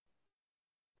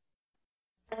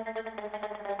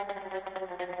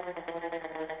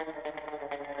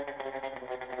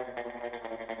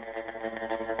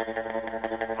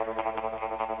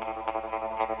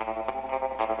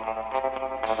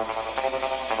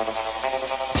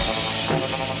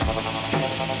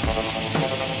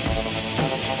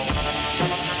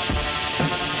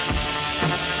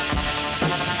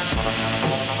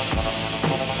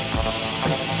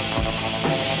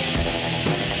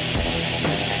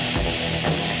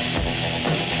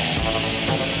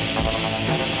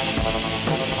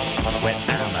When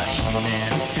I'm a human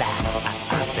fly,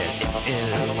 I spell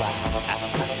L-Y.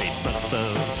 I say buzz,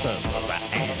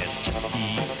 and it's just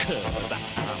because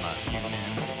I'm a human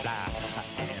fly,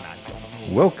 and I don't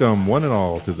know. Welcome, one and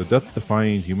all, to the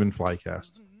Death-Defying Human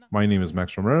Flycast. My name is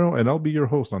Max Romero, and I'll be your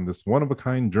host on this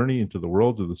one-of-a-kind journey into the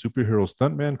world of the superhero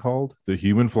stuntman called the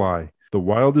Human Fly, the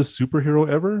wildest superhero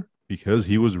ever because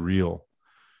he was real.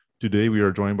 Today, we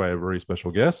are joined by a very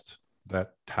special guest,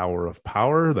 that tower of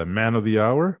power, the man of the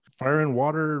hour, Fire and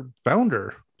Water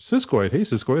founder, Siskoid. Hey,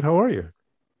 Siskoid, how are you?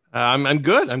 I'm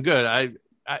good. I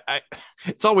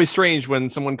it's always strange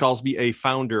when someone calls me a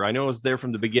founder. I know I was there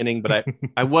from the beginning, but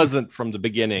I wasn't from the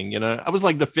beginning. You know, I was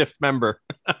like the fifth member.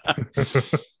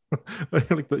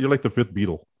 You're like the fifth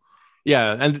Beatle.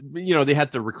 Yeah, and you know they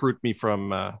had to recruit me from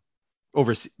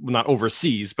not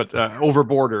overseas, but over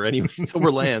border, anyways,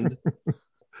 over land.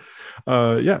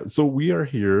 So we are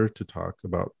here to talk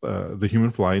about the Human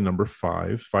Fly number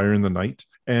 5, Fire in the Night.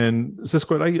 And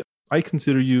Siskoid, I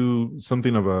consider you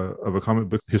something of a comic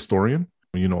book historian.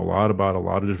 You know a lot about a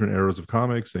lot of different eras of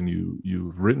comics, and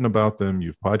you've written about them,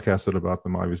 you've podcasted about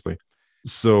them, obviously.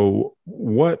 So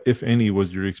what, if any,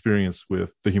 was your experience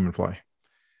with the Human Fly?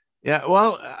 Yeah,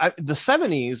 well, the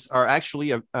 70s are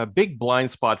actually a big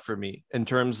blind spot for me in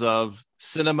terms of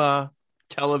cinema,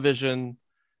 television,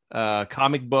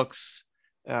 comic books.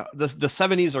 The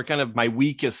 70s are kind of my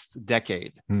weakest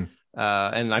decade.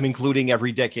 And I'm including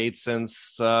every decade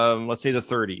since, let's say, the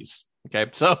 30s. Okay,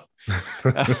 so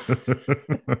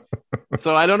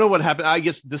so I don't know what happened. I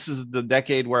guess this is the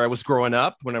decade where I was growing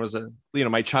up, when I was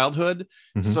my childhood.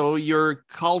 Mm-hmm. So your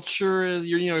culture,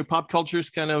 your pop culture is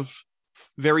kind of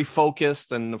very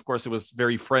focused, and of course, it was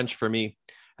very French for me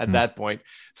at that point.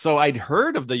 So I'd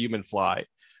heard of the Human Fly.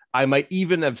 I might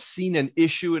even have seen an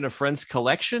issue in a friend's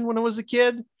collection when I was a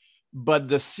kid, but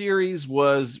the series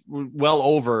was well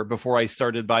over before I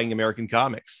started buying American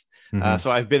comics. Mm-hmm.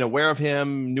 So I've been aware of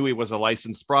him, knew he was a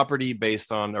licensed property based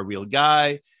on a real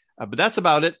guy, but that's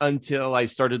about it until I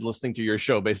started listening to your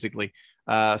show, basically.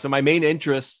 So my main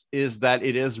interest is that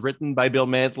it is written by Bill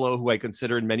Mantlo, who I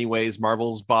consider in many ways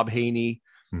Marvel's Bob Haney.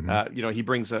 Mm-hmm. He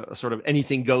brings a sort of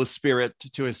anything goes spirit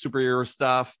to his superhero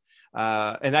stuff.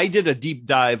 And I did a deep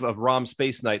dive of Rom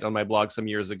Space Knight on my blog some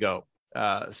years ago.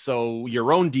 So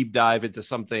your own deep dive into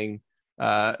something,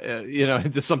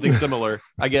 into something similar,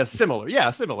 I guess, similar.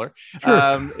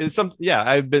 Sure. Is something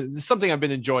I've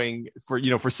been enjoying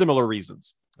for similar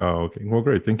reasons. Oh, okay. Well,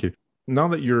 great. Thank you. Now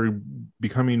that you're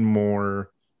becoming more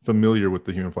familiar with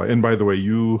the Human Fly, and by the way,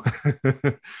 you,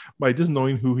 by just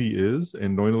knowing who he is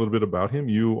and knowing a little bit about him,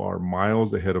 you are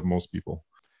miles ahead of most people.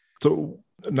 So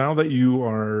now that you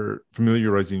are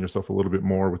familiarizing yourself a little bit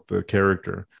more with the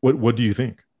character, what do you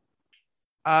think?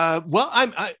 Well,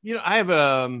 I have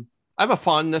a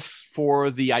fondness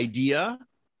for the idea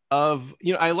of,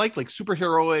 I like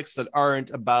superheroics that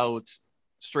aren't about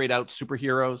straight out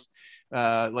superheroes.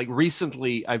 Like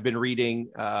recently I've been reading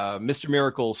Mr.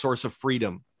 Miracle, Source of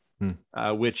Freedom,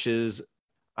 which is,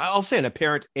 I'll say, an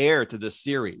apparent heir to this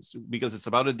series, because it's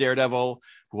about a daredevil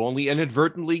who only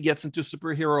inadvertently gets into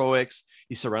superheroics.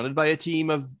 He's surrounded by a team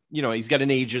of, he's got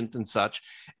an agent and such,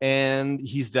 and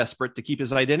he's desperate to keep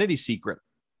his identity secret.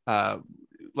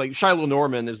 Like Shiloh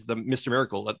Norman is the Mr.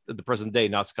 Miracle at the present day,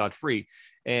 not scot-free.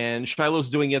 And Shiloh's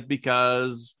doing it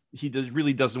because he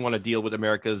really doesn't want to deal with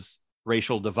America's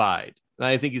racial divide. And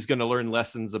I think he's going to learn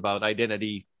lessons about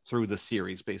identity through the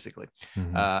series, basically,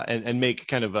 and make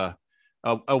kind of a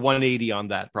 180 on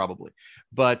that, probably.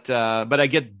 But I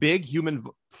get big Human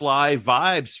Fly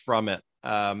vibes from it.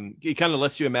 It kind of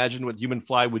lets you imagine what Human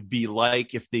Fly would be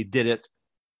like if they did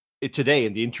it today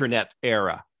in the internet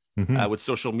era. With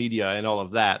social media and all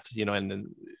of that,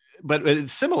 but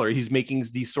it's similar. He's making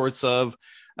these sorts of,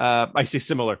 I say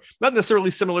similar, not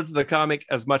necessarily similar to the comic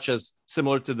as much as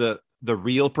similar to the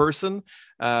real person,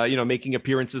 making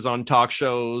appearances on talk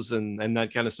shows and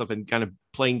that kind of stuff, and kind of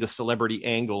playing the celebrity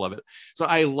angle of it. So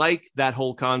I like that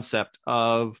whole concept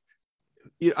of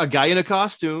a guy in a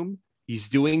costume. He's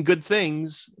doing good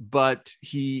things, but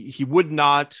he would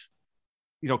not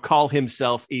call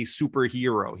himself a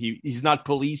superhero. He's not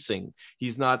policing.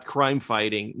 He's not crime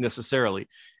fighting necessarily.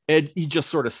 And he just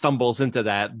sort of stumbles into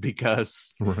that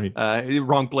because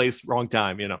wrong place, wrong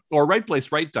time, or right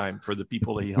place, right time for the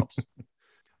people that he helps.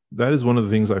 That is one of the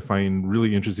things I find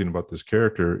really interesting about this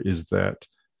character is that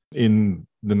in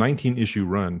the 19-issue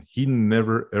run, he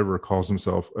never, ever calls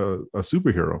himself a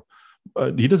superhero.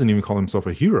 He doesn't even call himself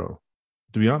a hero,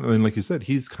 to be honest. And like you said,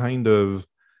 he's kind of,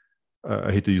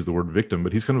 I hate to use the word victim,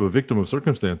 but he's kind of a victim of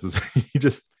circumstances. He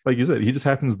just, like you said, he just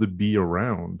happens to be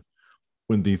around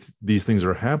when these things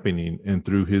are happening, and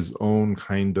through his own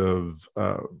kind of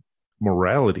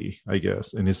morality, I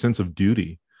guess, and his sense of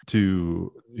duty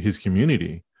to his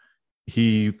community,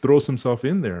 he throws himself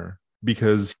in there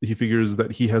because he figures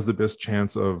that he has the best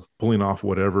chance of pulling off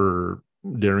whatever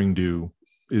daring do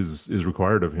is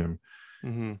required of him.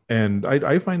 Mm-hmm. And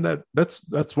I find that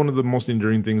that's one of the most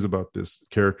endearing things about this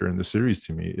character in the series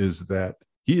to me, is that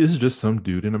he is just some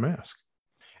dude in a mask.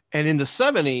 And in the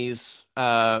 70s,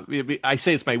 I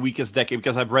say it's my weakest decade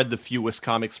because I've read the fewest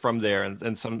comics from there,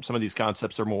 and some of these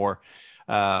concepts are more,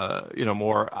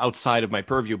 more outside of my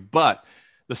purview. But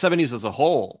the 70s as a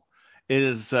whole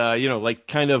is, like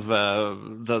kind of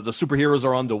the superheroes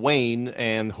are on the wane,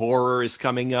 and horror is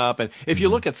coming up. And if you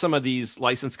look at some of these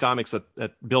licensed comics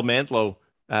that Bill Mantlo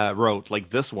wrote, like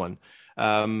this one,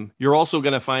 you're also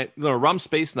going to find Rum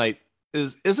Space Knight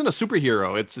isn't a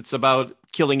superhero. It's about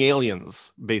killing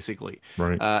aliens, basically.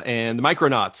 Right. And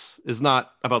Micronauts is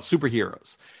not about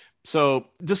superheroes. So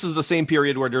this is the same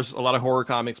period where there's a lot of horror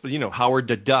comics, but Howard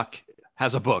the Duck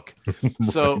has a book. Right.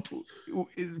 So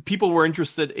people were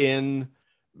interested in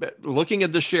looking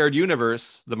at the shared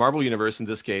universe, the Marvel universe in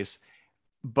this case,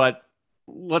 but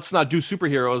let's not do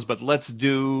superheroes, but let's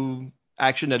do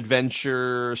action,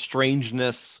 adventure,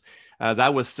 strangeness.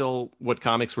 That was still what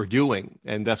comics were doing,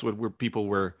 and that's what people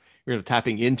were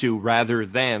tapping into rather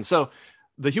than. So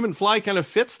the Human Fly kind of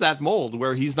fits that mold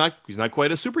where he's not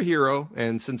quite a superhero,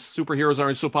 and since superheroes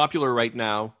aren't so popular right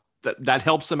now, that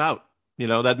helps him out.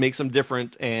 That makes him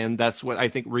different, and that's what I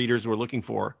think readers were looking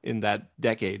for in that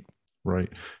decade. Right.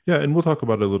 Yeah, and we'll talk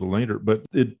about it a little later, but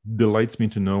it delights me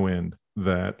to no end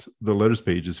that the letters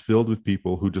page is filled with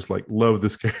people who just like love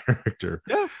this character.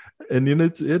 Yeah. And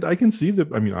I can see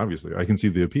obviously I can see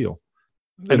the appeal.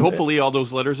 And hopefully all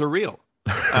those letters are real.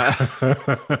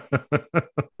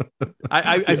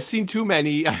 I've seen too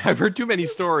many. I've heard too many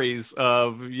stories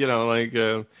of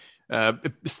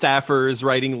staffers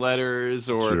writing letters,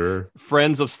 or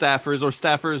friends of staffers, or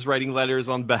staffers writing letters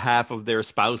on behalf of their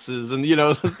spouses, and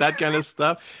that kind of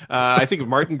stuff. I think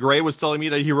Martin Gray was telling me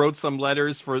that he wrote some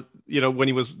letters for when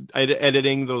he was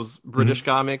editing those British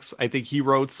comics. I think he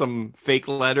wrote some fake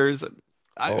letters.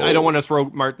 I don't want to throw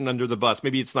Martin under the bus.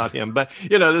 Maybe it's not him, but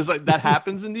there's that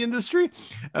happens in the industry.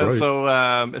 Right. So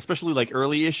especially like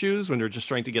early issues when they're just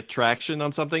trying to get traction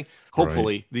on something.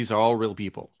 Hopefully, these are all real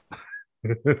people.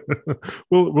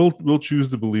 We'll choose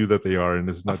to believe that they are, and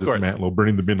it's not just Mantlo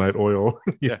burning the midnight oil.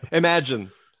 Yeah.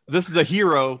 Imagine this is the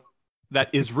hero that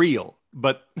is real,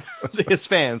 but his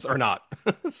fans are not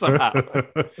somehow.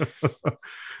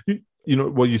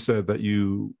 Well, you said that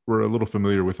you were a little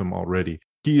familiar with him already.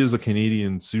 He is a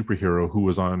Canadian superhero who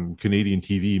was on Canadian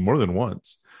TV more than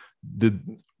once.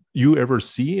 Did you ever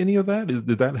see any of that?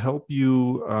 Did that help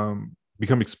you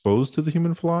become exposed to the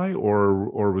Human Fly,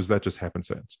 or was that just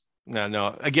happenstance?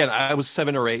 No. Again, I was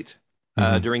 7 or 8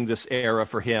 during this era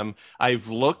for him. I've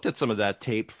looked at some of that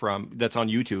tape that's on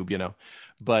YouTube,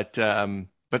 but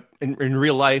in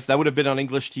real life, that would have been on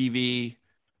English TV,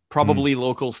 probably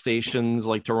local stations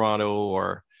like Toronto,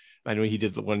 or I know he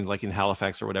did one like in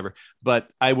Halifax or whatever, but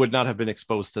I would not have been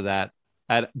exposed to that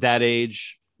at that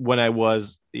age when I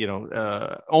was,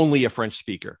 only a French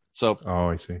speaker. So,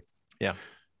 I see. Yeah.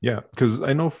 Yeah, because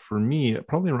I know for me,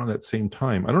 probably around that same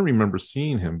time, I don't remember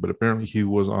seeing him, but apparently he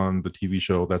was on the TV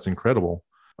show That's Incredible,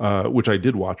 which I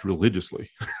did watch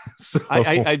religiously. So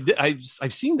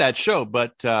I've seen that show,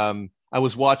 but I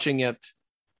was watching it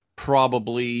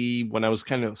probably when I was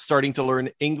kind of starting to learn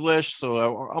English.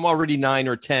 So I'm already 9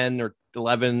 or 10 or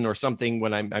 11 or something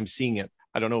when I'm seeing it.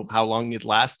 I don't know how long it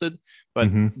lasted, but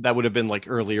that would have been like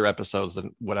earlier episodes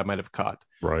than what I might have caught.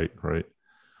 Right.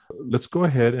 Let's go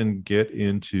ahead and get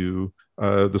into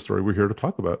the story we're here to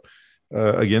talk about.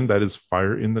 Again, that is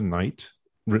Fire in the Night,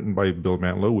 written by Bill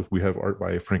Mantlo. We have art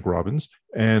by Frank Robbins.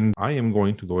 And I am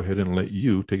going to go ahead and let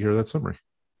you take care of that summary.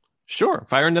 Sure.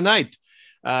 Fire in the Night.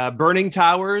 Burning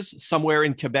towers somewhere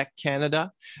in Quebec,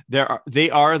 Canada. They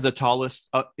are the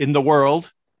tallest in the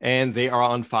world, and they are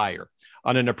on fire.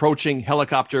 On an approaching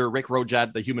helicopter, Rick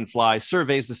Rojat, the Human Fly,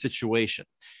 surveys the situation.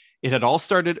 It had all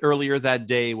started earlier that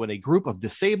day when a group of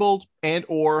disabled and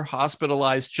or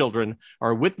hospitalized children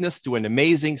are witness to an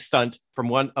amazing stunt from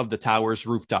one of the tower's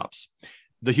rooftops.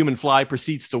 The human fly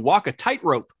proceeds to walk a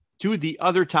tightrope to the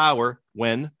other tower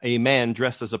when a man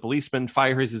dressed as a policeman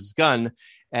fires his gun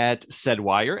at said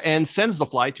wire and sends the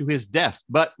fly to his death.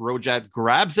 But Rojat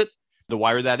grabs it, the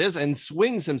wire that is, and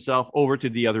swings himself over to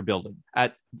the other building.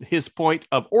 At his point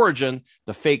of origin,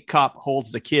 the fake cop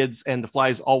holds the kids and the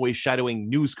fly's always shadowing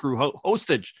news crew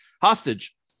hostage.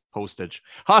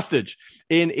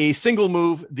 In a single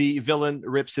move, the villain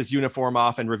rips his uniform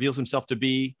off and reveals himself to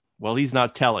be, well, he's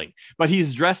not telling, but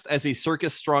he's dressed as a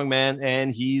circus strongman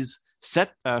and he's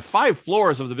set 5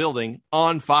 floors of the building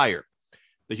on fire.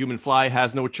 The human fly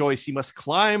has no choice. He must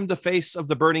climb the face of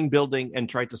the burning building and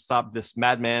try to stop this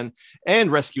madman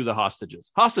and rescue the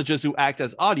hostages who act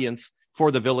as audience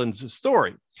for the villain's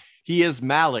story. He is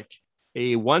Malik,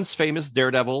 a once famous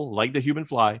daredevil like the human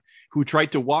fly, who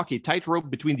tried to walk a tightrope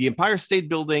between the Empire State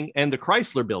Building and the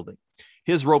Chrysler Building.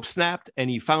 His rope snapped and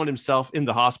he found himself in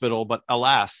the hospital, but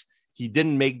alas, he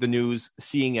didn't make the news,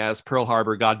 seeing as Pearl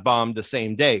Harbor got bombed the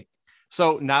same day.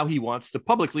 So now he wants to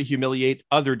publicly humiliate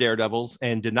other daredevils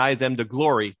and deny them the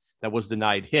glory that was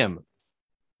denied him.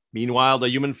 Meanwhile, the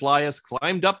human fly has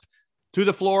climbed up to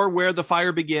the floor where the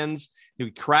fire begins.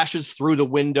 He crashes through the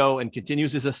window and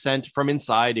continues his ascent from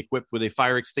inside, equipped with a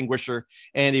fire extinguisher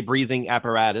and a breathing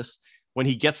apparatus. When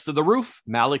he gets to the roof,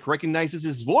 Malik recognizes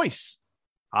his voice.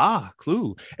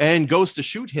 Clue. And goes to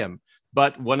shoot him.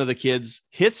 But one of the kids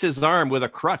hits his arm with a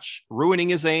crutch, ruining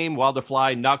his aim, while the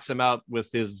fly knocks him out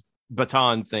with his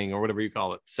baton thing, or whatever you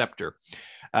call it, scepter.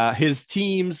 His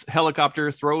team's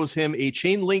helicopter throws him a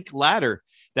chain link ladder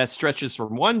that stretches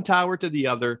from one tower to the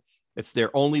other. It's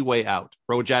their only way out.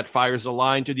 Rojat fires a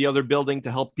line to the other building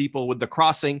to help people with the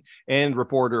crossing, and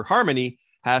reporter Harmony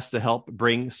has to help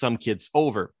bring some kids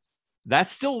over. That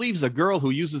still leaves a girl who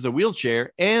uses a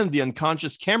wheelchair and the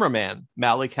unconscious cameraman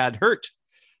Malik had hurt.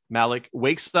 Malik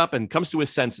wakes up and comes to his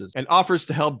senses and offers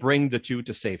to help bring the two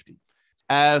to safety.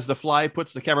 As the fly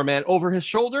puts the cameraman over his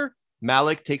shoulder,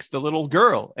 Malik takes the little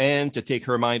girl and, to take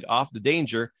her mind off the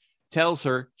danger, tells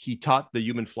her he taught the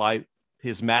human fly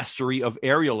his mastery of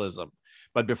aerialism.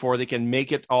 But before they can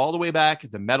make it all the way back,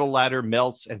 the metal ladder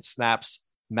melts and snaps.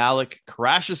 Malik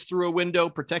crashes through a window,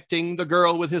 protecting the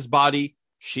girl with his body.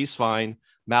 She's fine.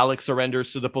 Malik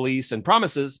surrenders to the police and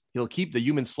promises he'll keep the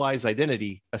human fly's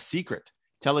identity a secret,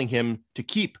 telling him to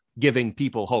keep giving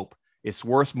people hope. It's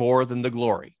worth more than the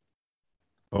glory.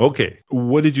 Okay.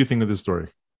 What did you think of this story?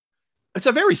 It's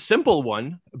a very simple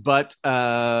one, but,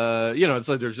 it's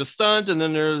like there's a stunt and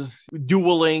then there's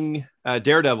dueling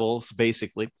daredevils,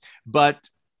 basically. But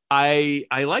I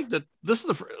like that this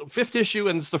is the 5th issue,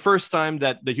 and it's the first time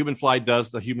that the human fly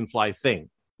does the human fly thing,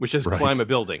 which is climb a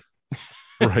building.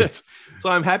 Right. So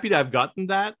I'm happy to have gotten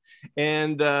that.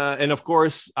 And of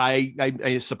course,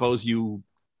 I suppose you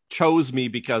chose me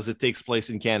because it takes place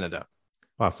in Canada.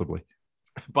 Possibly.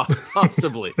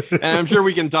 And I'm sure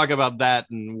we can talk about that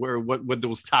and what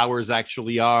those towers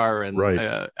actually are. And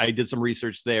right. I did some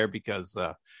research there because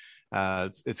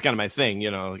it's kind of my thing.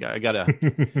 I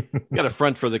gotta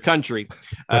front for the country.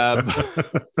 But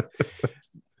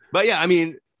yeah, I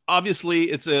mean, obviously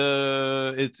it's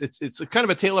a kind of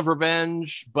a tale of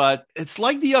revenge, but it's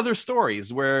like the other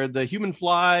stories where the human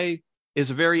fly is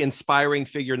a very inspiring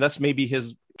figure, and that's maybe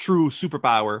his true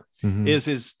superpower.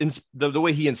 Is the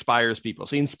way he inspires people.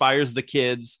 So he inspires the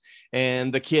kids,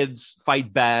 and the kids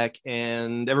fight back,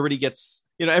 and everybody gets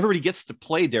to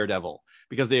play Daredevil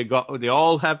because they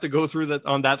all have to go through that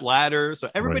on that ladder. So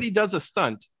everybody does a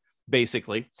stunt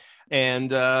basically,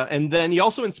 and then he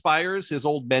also inspires his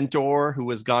old mentor who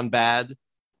has gone bad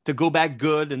to go back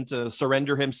good and to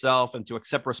surrender himself and to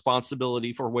accept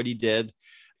responsibility for what he did.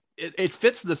 It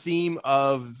fits the theme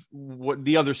of what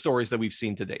the other stories that we've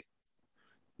seen to date.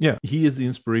 Yeah, he is the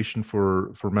inspiration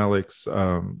for Malik's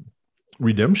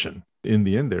redemption in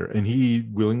the end there. And he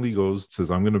willingly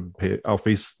says, I'll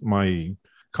face my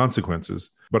consequences,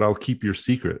 but I'll keep your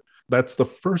secret. That's the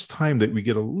first time that we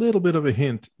get a little bit of a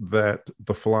hint that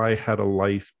the fly had a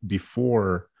life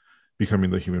before becoming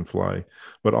the human fly,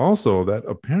 but also that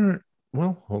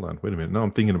hold on, wait a minute. Now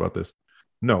I'm thinking about this.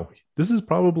 No, this is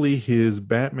probably his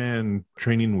Batman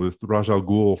training with Ra's al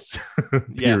Ghul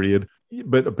period. Yeah.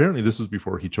 But apparently this was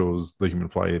before he chose the human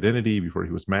fly identity, before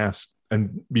he was masked,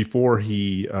 and before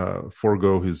he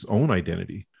forego his own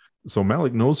identity. So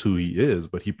Malik knows who he is,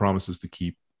 but he promises to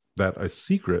keep that a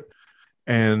secret.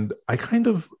 And I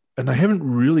haven't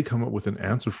really come up with an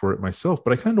answer for it myself,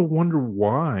 but I kind of wonder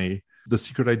why the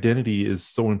secret identity is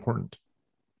so important.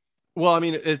 Well, I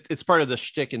mean, it's part of the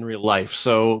shtick in real life.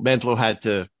 So Mantlo had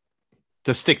to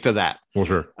to stick to that. Well,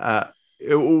 sure.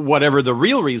 Whatever the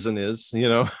real reason is, it's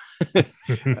a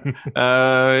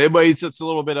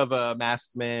little bit of a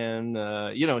masked man.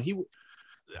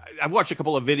 I've watched a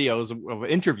couple of videos of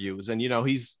interviews, and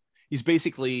he's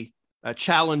basically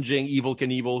challenging Evel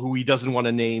Knievel, who he doesn't want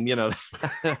to name. Well,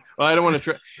 I don't want to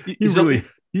try.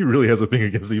 He really has a thing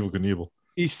against Evel Knievel.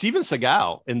 He's Steven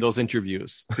Seagal in those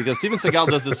interviews, because Steven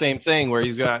Seagal does the same thing where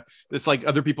it's like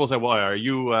other people say, well, are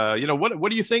you,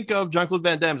 what do you think of Jean-Claude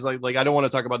Van Damme? It's like, I don't want to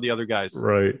talk about the other guys.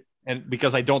 Right. And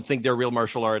because I don't think they're real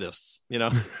martial artists, he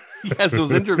has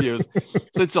those interviews.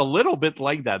 So it's a little bit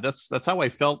like that. That's how I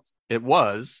felt it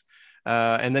was.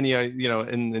 And then,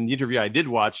 in the interview I did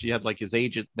watch, he had like his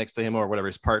agent next to him or whatever,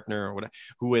 his partner or whatever,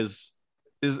 who is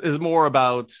more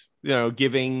about,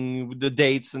 giving the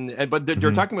dates but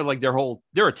they're talking about like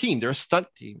they're a team, they're a stunt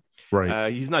team.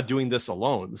 Right. He's not doing this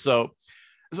alone. So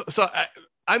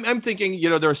I'm thinking,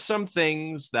 there are some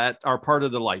things that are part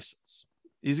of the license.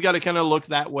 He's got to kind of look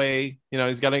that way.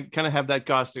 He's got to kind of have that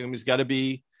costume. He's got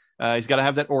to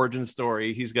have that origin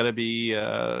story. He's got to be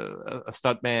a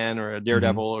stuntman or a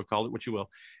daredevil, or call it what you will.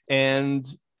 And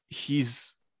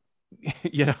he's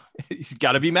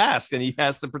got to be masked, and he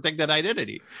has to protect that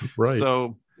identity. Right.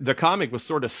 So the comic was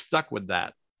sort of stuck with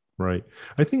that. Right.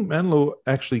 I think Mantlo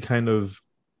actually Mantlo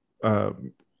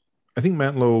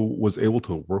was able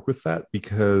to work with that,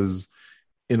 because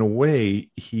in a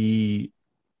way he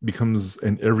becomes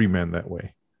an everyman that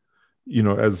way.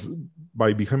 As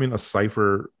by becoming a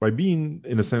cipher, by being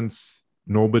in a sense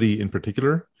nobody in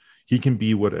particular, he can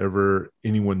be whatever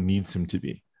anyone needs him to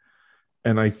be.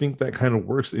 And I think that kind of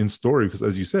works in story, because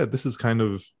as you said, this is kind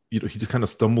of, he just kind of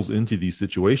stumbles into these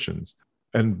situations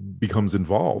and becomes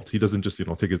involved. He doesn't just,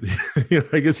 take his,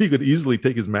 I guess he could easily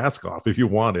take his mask off if he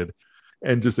wanted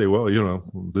and just say, well,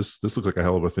 this looks like a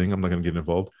hell of a thing, I'm not going to get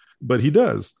involved. But he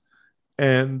does.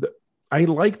 And I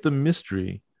like the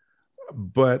mystery,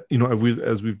 but,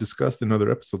 as we've discussed in other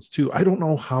episodes too, I don't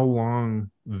know how long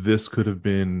this could have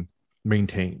been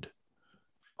maintained.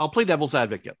 I'll play devil's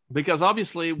advocate, because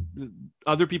obviously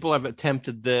other people have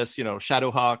attempted this,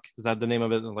 Shadowhawk, is that the name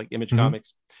of it? Like Image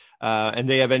Comics. And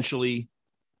they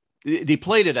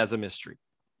played it as a mystery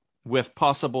with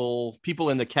possible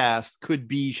people in the cast could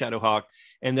be Shadowhawk.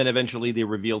 And then eventually they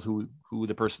revealed who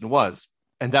the person was.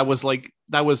 And that was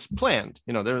planned.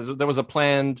 There was a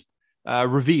planned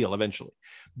reveal eventually.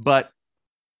 But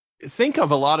think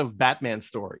of a lot of Batman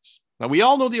stories. Now, we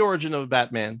all know the origin of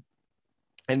Batman.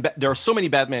 And there are so many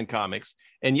Batman comics.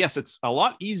 And yes, it's a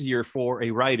lot easier for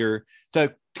a writer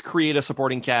to create a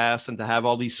supporting cast and to have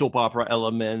all these soap opera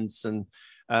elements.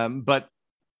 But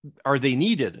are they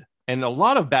needed? And a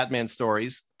lot of Batman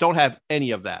stories don't have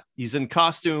any of that. He's in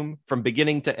costume from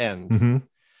beginning to end.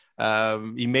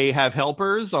 He may have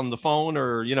helpers on the phone,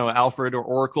 or, Alfred or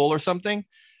Oracle or something,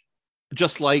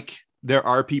 just like there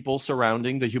are people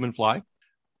surrounding the Human Fly.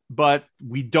 But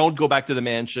we don't go back to the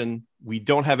mansion. We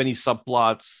don't have any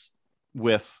subplots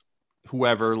with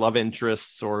whoever, love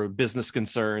interests or business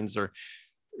concerns. Or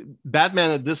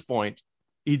Batman at this point,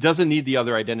 he doesn't need the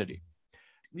other identity.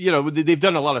 They've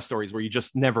done a lot of stories where you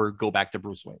just never go back to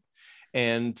Bruce Wayne.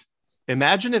 And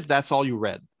imagine if that's all you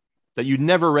read, that you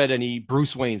never read any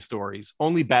Bruce Wayne stories,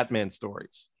 only Batman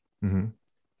stories.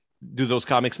 Do those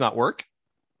comics not work?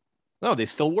 No, they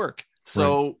still work.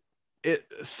 So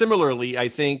similarly, I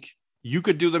think you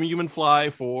could do the Human Fly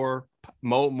for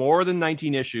more than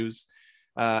 19 issues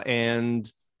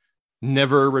and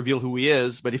never reveal who he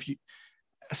is. But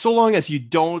so long as you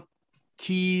don't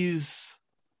tease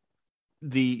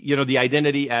the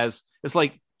identity, as it's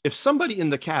like if somebody in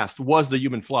the cast was the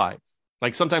Human Fly,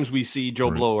 like sometimes we see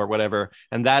Joe Blow or whatever,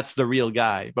 and that's the real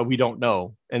guy, but we don't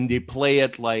know. And they play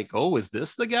it like, oh, is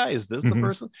this the guy? Is this the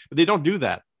person? But they don't do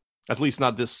that. At least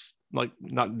not this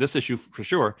issue for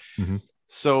sure.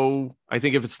 So I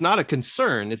think if it's not a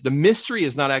concern, if the mystery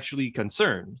is not actually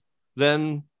concerned,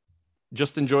 then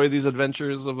just enjoy these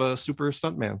adventures of a super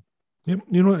stuntman. Yeah,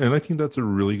 and I think that's a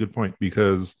really good point,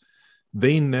 because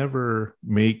they never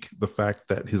make the fact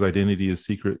that his identity is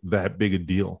secret that big a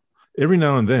deal. Every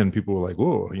now and then people are like,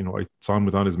 oh, I saw him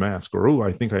without his mask, or, oh,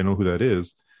 I think I know who that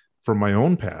is from my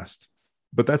own past.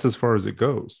 But that's as far as it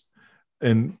goes.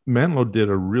 And Mantlo did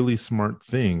a really smart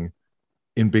thing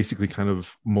in basically kind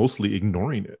of mostly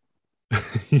ignoring it.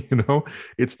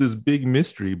 It's this big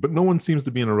mystery, but no one seems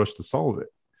to be in a rush to solve it.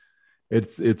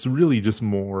 It's really just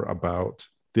more about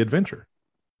the adventure.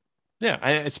 Yeah,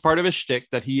 it's part of his shtick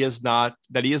that he is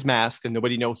masked and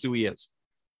nobody knows who he is.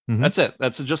 That's it.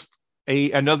 That's just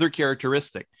another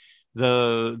characteristic.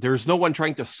 There's no one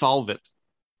trying to solve it.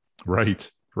 Right.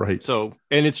 So,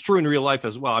 and it's true in real life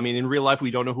as well. I mean, in real life,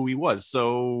 we don't know who he was.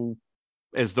 So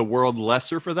Is the world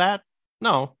lesser for that?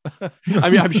 No. I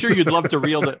mean, I'm sure you'd love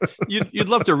to you'd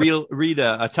love to read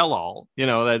a tell-all,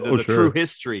 the Sure. true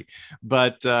history.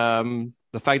 But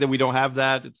the fact that we don't have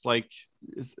that, it's like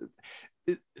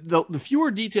the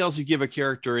fewer details you give a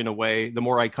character in a way, the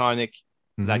more iconic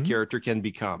that character can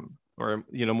become, or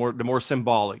the more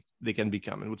symbolic they can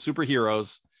become. And with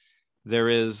superheroes, there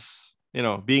is,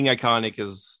 being iconic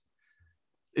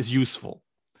is useful.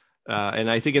 And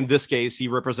I think in this case, he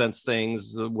represents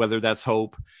things, whether that's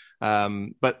hope.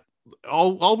 But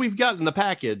all we've got in the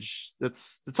package,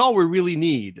 that's all we really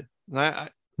need. I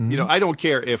don't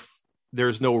care if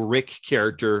there's no Rick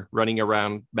character running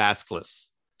around maskless.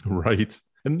 Right.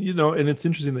 And, and it's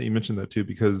interesting that you mentioned that too,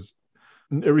 because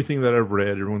everything that I've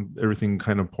read, everything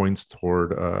kind of points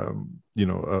toward, a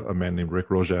man named Rick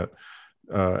Rojat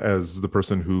as the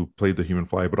person who played the Human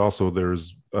Fly. But also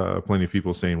there's plenty of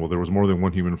people saying, well, there was more than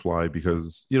one Human Fly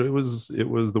because, it was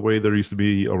the way there used to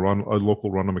be a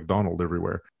local Ronald McDonald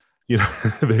everywhere.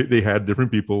 They had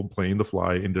different people playing the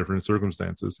Fly in different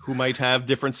circumstances who might have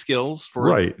different skills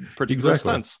for particular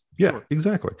stunts. Yeah,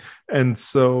 exactly. And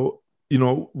so,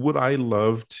 would I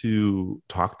love to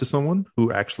talk to someone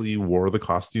who actually wore the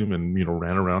costume and,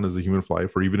 ran around as a Human Fly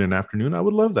for even an afternoon? I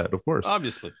would love that, of course.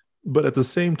 Obviously. But at the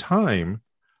same time,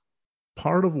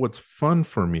 part of what's fun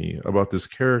for me about this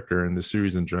character and the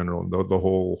series in general, the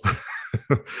whole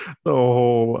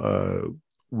weirdo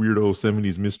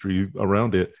 70s mystery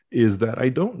around it, is that I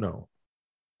don't know.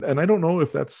 And I don't know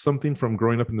if that's something from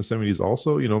growing up in the 70s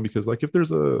also, because like if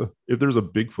there's a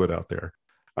Bigfoot out there,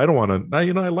 I don't want to,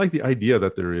 I like the idea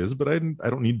that there is, but I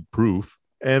don't need proof.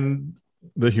 And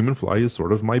the Human Fly is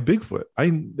sort of my Bigfoot.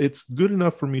 It's good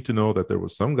enough for me to know that there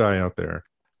was some guy out there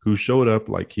who showed up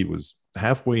like he was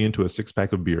halfway into a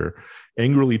 6-pack of beer,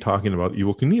 angrily talking about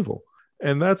Evel Knievel.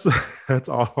 And that's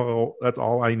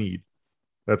all I need.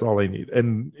 That's all I need.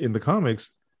 And in the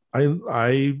comics,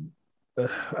 I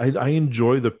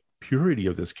enjoy the purity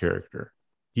of this character.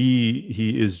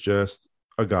 He is just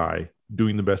a guy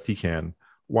doing the best he can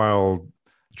while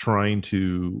trying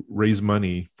to raise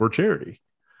money for charity.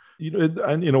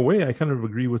 And in a way, I kind of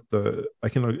agree with I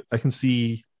can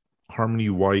see Harmony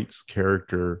White's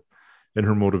character and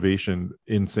her motivation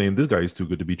in saying this guy is too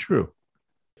good to be true.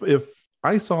 If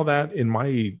I saw that in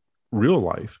my real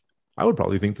life, I would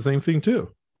probably think the same thing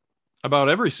too. About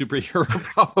every superhero,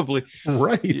 probably.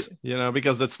 Right.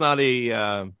 Because it's not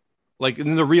like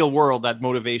in the real world, that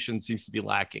motivation seems to be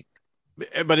lacking.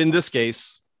 But in this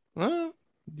case, I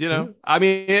mean,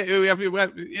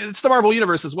 it's the Marvel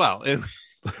Universe as well.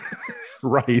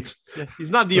 Right.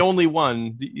 He's not the only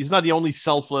one. He's not the only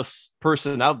selfless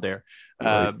person out there.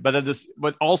 Right.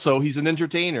 But also he's an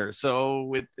entertainer.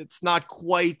 So it's not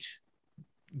quite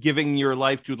giving your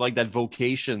life to like that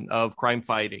vocation of crime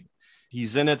fighting.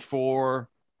 He's in it for,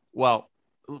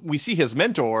 we see his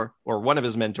mentor, or one of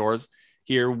his mentors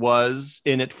here, was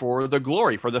in it for the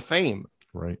glory, for the fame.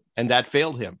 Right. And that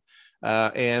failed him.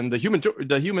 And the Human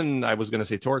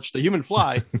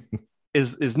Fly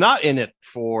is not in it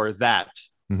for that.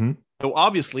 Mm-hmm. So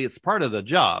obviously it's part of the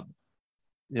job,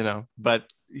 but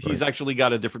he's actually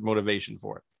got a different motivation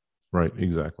for it. Right.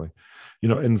 Exactly.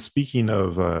 And speaking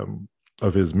of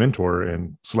his mentor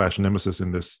and / nemesis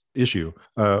in this issue,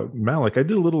 Malik, I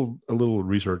did a little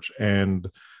research, and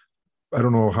I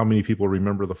don't know how many people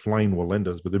remember the Flying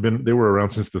Walendas, but they were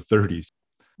around since the 30s.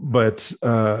 But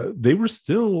they were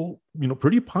still,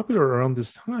 pretty popular around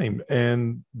this time,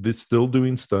 and they're still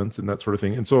doing stunts and that sort of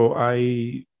thing. And so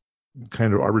I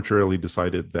kind of arbitrarily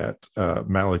decided that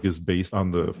Malik is based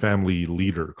on the family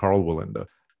leader, Carl Walenda,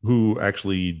 who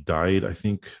actually died, I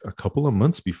think, a couple of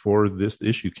months before this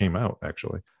issue came out,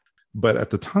 actually. But at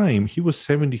the time, he was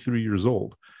 73 years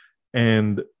old.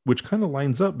 And which kind of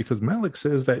lines up because Malik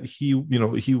says that he was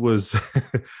he lost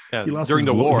during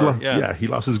the war. He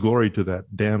lost his glory to that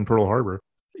damn Pearl Harbor.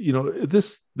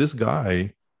 This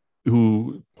guy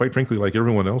who, quite frankly, like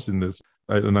everyone else in this,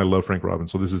 and I love Frank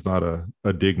Robbins, so this is not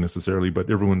a dig necessarily,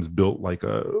 but everyone's built like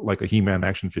a He-Man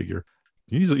action figure.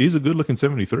 He's a good looking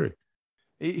 73.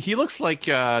 He looks like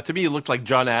to me, he looked like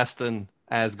John Aston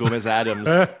as Gomez Adams,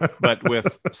 but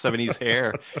with 70s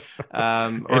hair.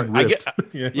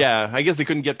 I guess they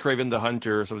couldn't get Kraven the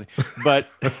Hunter or something. But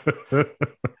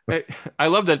I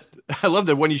love that. I love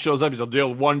that when he shows up, he's like,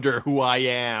 "They'll wonder who I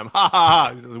am." Ha ha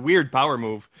ha! It's a weird power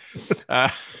move.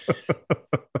 I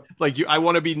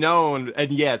want to be known,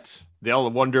 and yet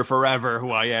they'll wonder forever who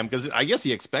I am, because I guess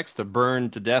he expects to burn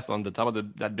to death on the top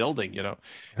of that building.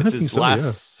 It's his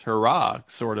last hurrah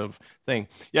sort of thing.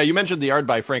 Yeah, you mentioned the art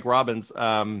by Frank Robbins.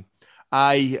 This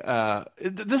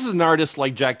is an artist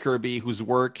like Jack Kirby whose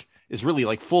work is really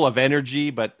like full of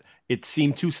energy, but it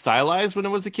seemed too stylized when I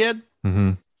was a kid.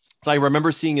 Mm-hmm. I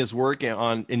remember seeing his work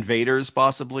on Invaders,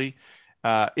 possibly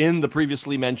in the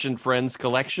previously mentioned Friends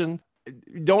collection.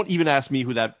 Don't even ask me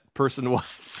who that person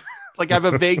was. Like, I have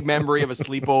a vague memory of a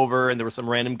sleepover, and there were some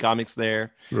random comics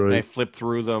there, and I flipped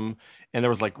through them, and there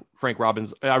was like Frank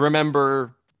Robbins. I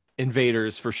remember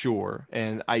Invaders for sure,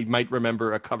 and I might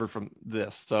remember a cover from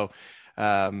this. So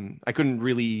I couldn't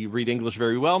really read English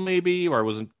very well, maybe, or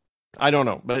I don't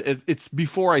know. But it's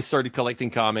before I started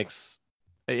collecting comics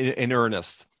in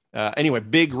earnest. Anyway,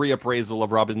 big reappraisal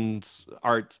of Robbins'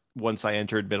 art once I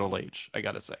entered middle age, I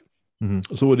gotta say.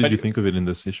 Mm-hmm. So what did you think of it in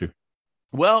this issue?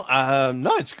 Well,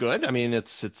 no, it's good. I mean,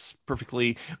 it's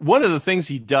perfectly. One of the things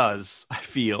he does, I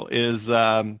feel, is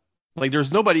like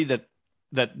there's nobody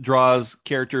that draws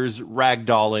characters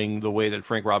ragdolling the way that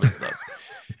Frank Robbins does.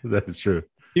 That is true.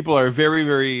 People are very,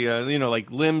 very, like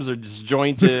limbs are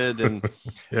disjointed, and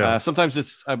sometimes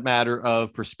it's a matter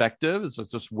of perspective. It's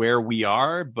just where we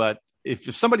are. But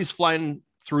if somebody's flying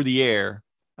through the air,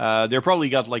 they're probably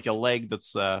got like a leg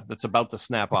that's about to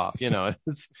snap off.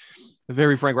 It's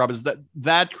very Frank Robbins.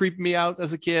 That creeped me out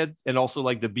as a kid, and also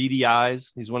like the beady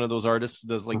eyes. He's one of those artists who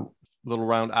does like little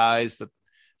round eyes that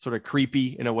sort of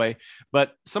creepy in a way.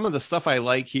 But some of the stuff I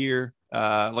like here,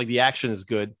 like the action is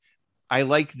good. I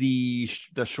like the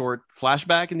short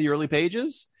flashback in the early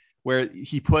pages where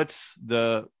he puts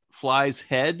the fly's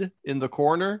head in the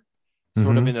corner,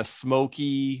 sort of in a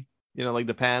smoky, like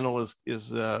the panel is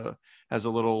has a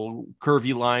little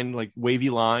curvy line, like wavy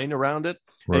line around it.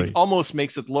 Right. It almost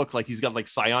makes it look like he's got like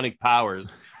psionic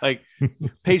powers. Like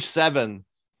page 7,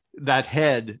 that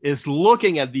head is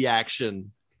looking at the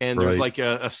action, and there's like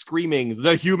a screaming,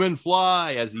 "The human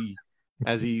fly," as he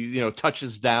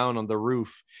touches down on the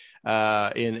roof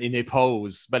in a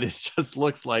pose, but it just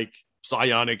looks like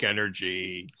psionic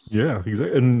energy. Yeah,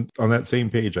 exactly. And on that same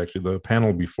page, actually, the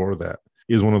panel before that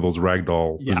is one of those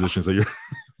ragdoll positions that you're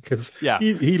because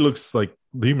he looks like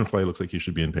the human fly looks like he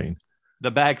should be in pain. The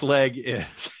back leg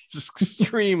is just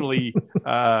extremely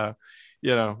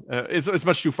it's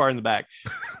much too far in the back,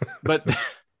 but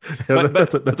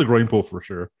that's a groin pull for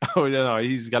sure. Oh no,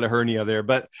 he's got a hernia there.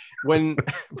 But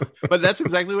but that's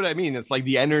exactly what I mean. It's like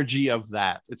the energy of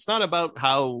that. It's not about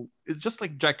how. It's just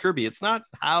like Jack Kirby. It's not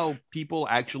how people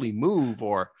actually move,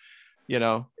 or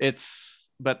it's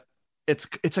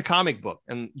a comic book,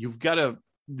 and you've got to.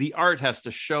 The art has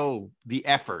to show the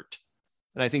effort,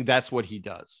 and I think that's what he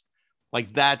does.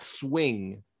 Like that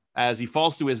swing as he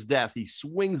falls to his death, he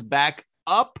swings back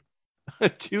up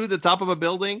to the top of a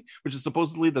building, which is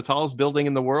supposedly the tallest building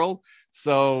in the world.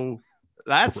 So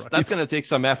that's going to take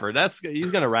some effort.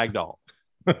 He's going to ragdoll.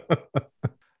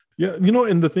 Yeah,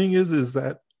 and the thing is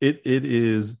that it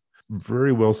is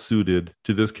very well suited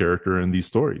to this character and these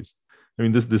stories. I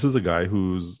mean, this is a guy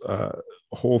whose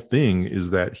whole thing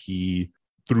is that he,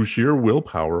 through sheer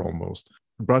willpower, almost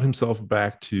brought himself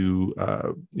back to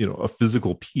a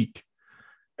physical peak.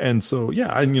 And so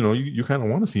you kind of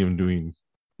want to see him doing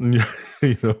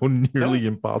nearly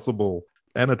impossible,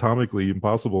 anatomically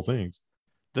impossible things.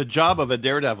 The job of a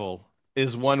daredevil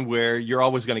is one where you're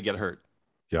always going to get hurt.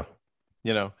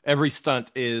 Yeah. Every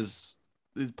stunt is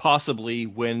possibly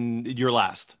when you're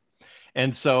last.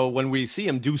 And so when we see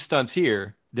him do stunts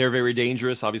here, they're very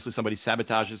dangerous. Obviously somebody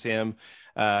sabotages him.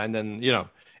 And then,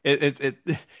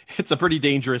 it's a pretty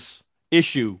dangerous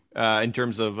issue in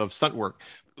terms of stunt work.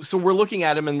 So we're looking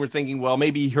at him and we're thinking, well,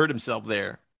 maybe he hurt himself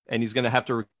there, and he's going to have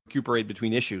to recuperate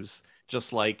between issues,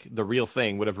 just like the real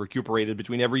thing would have recuperated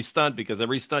between every stunt, because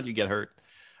every stunt you get hurt,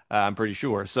 I'm pretty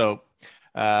sure. So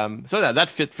that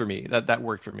fit for me. That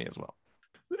worked for me as well.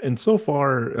 And so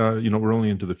far, we're only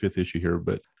into the 5th issue here,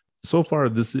 but so far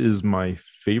this is my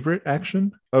favorite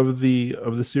action of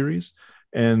the series.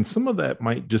 And some of that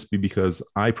might just be because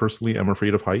I personally am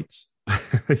afraid of heights,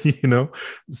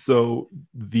 So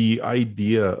the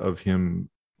idea of him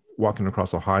walking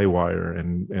across a high wire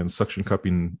and suction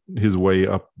cupping his way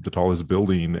up the tallest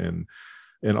building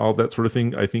and all that sort of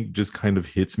thing, I think just kind of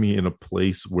hits me in a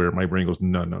place where my brain goes,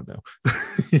 no.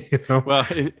 Well,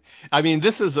 I mean,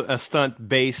 this is a stunt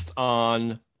based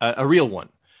on a real one.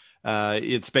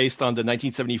 It's based on the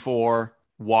 1974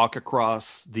 walk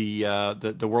across the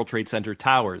World Trade Center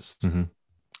towers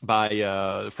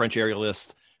by French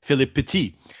aerialist Philippe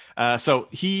Petit. So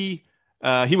he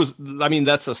was, I mean,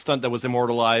 that's a stunt that was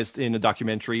immortalized in a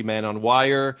documentary, Man on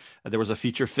Wire. There was a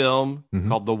feature film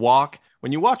called The Walk.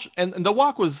 When you watch, and The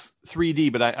Walk was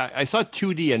 3D, but I saw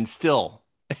 2D, and still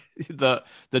the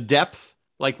depth,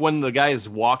 like when the guy is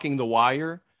walking the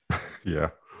wire. Yeah.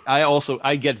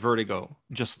 I get vertigo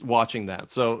just watching that.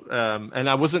 So, and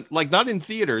I wasn't not in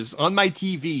theaters, on my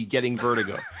TV getting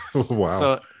vertigo.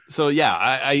 Wow. So yeah,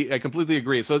 I completely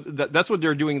agree. So that's what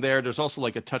they're doing there. There's also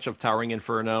like a touch of Towering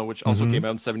Inferno, which also came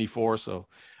out in '74. So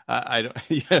I don't,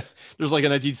 yeah, there's like a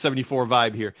 1974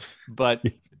 vibe here. But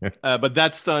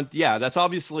that stunt, yeah, that's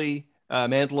obviously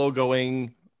Mantlo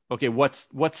going, okay,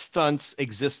 what stunts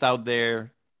exist out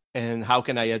there, and how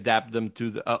can I adapt them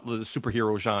to the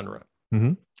superhero genre?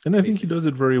 And I think he does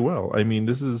it very well. I mean,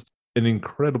 this is an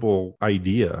incredible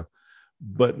idea,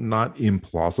 but not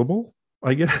implausible,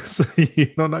 I guess.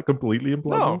 Not completely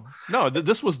implausible. No,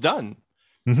 this was done.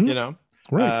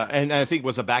 Right. And I think it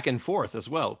was a back and forth as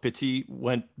well. Petit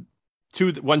went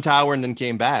to one tower and then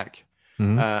came back,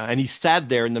 and he sat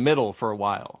there in the middle for a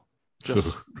while,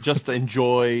 just to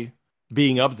enjoy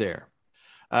being up there.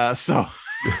 So.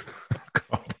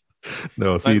 God.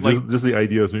 No, see, just the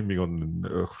idea is me going,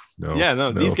 no. Yeah,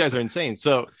 no, these guys are insane.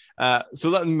 So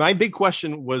my big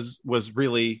question was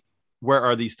really, where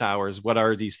are these towers? What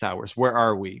are these towers? Where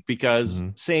are we? Because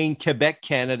saying Quebec,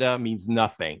 Canada means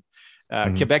nothing.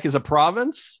 Quebec is a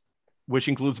province, which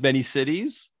includes many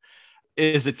cities.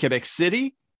 Is it Quebec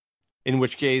City? In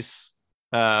which case,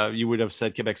 you would have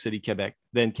said Quebec City, Quebec,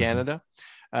 then Canada.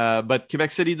 But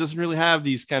Quebec City doesn't really have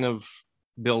these kind of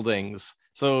buildings.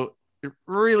 So it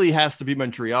really has to be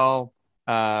Montreal.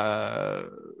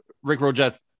 Rick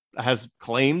Roget has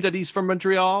claimed that he's from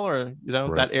Montreal, or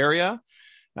that area.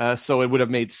 So it would have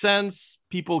made sense.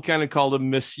 People kind of called him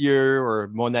Monsieur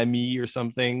or Mon Ami or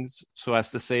something. So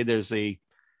as to say there's a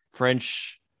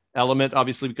French element,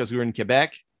 obviously, because we were in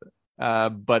Quebec,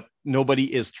 but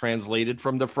nobody is translated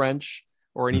from the French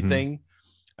or anything.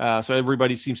 So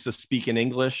everybody seems to speak in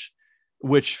English,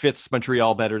 which fits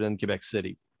Montreal better than Quebec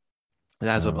City. It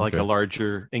has a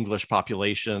larger English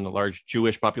population, a large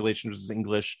Jewish population, which is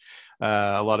English,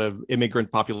 a lot of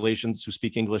immigrant populations who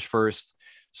speak English first.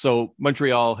 So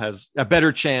Montreal has a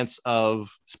better chance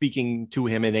of speaking to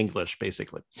him in English,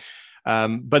 basically.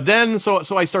 But then, so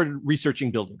I started researching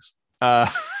buildings. Twin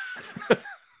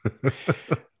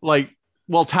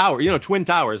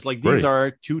towers. Like these are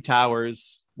two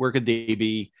towers. Where could they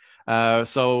be?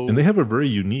 And they have a very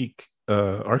unique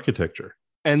architecture.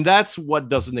 And that's what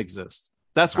doesn't exist.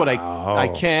 That's what I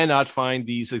cannot find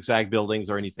these exact buildings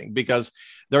or anything, because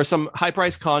there are some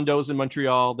high-priced condos in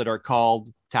Montreal that are called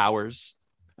towers,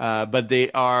 but they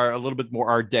are a little bit more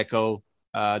Art Deco.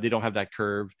 They don't have that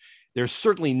curve. They're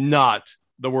certainly not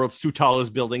the world's two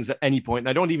tallest buildings at any point. And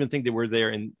I don't even think they were there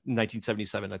in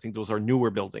 1977. I think those are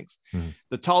newer buildings.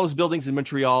 The tallest buildings in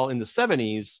Montreal in the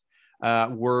 70s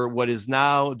were what is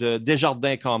now the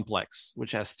Desjardins complex,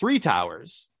 which has 3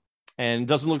 towers. And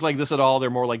doesn't look like this at all. They're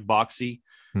more like boxy.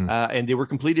 And they were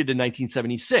completed in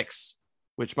 1976,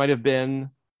 which might have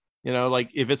been, like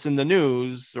if it's in the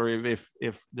news or if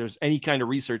there's any kind of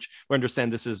research, we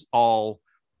understand this is all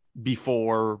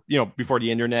before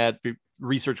the internet.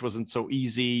 Research wasn't so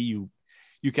easy.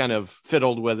 You kind of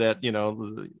fiddled with it. You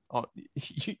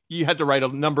had to write a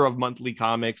number of monthly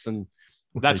comics, and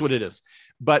that's what it is.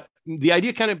 But the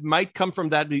idea kind of might come from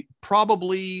that,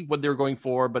 probably what they're going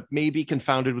for, but maybe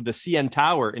confounded with the CN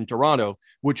Tower in Toronto,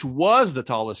 which was the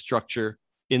tallest structure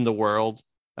in the world,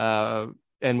 and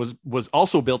was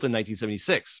also built in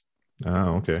 1976.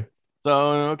 Oh, okay.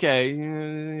 So,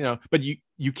 but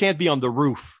you can't be on the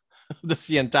roof of the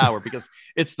CN Tower because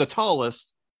it's the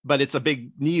tallest, but it's a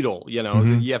big needle, so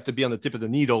you have to be on the tip of the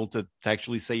needle to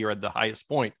actually say you're at the highest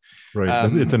point.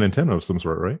 Right. It's an antenna of some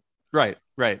sort, right?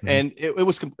 Right. And it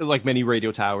was like many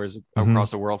radio towers across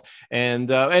the world.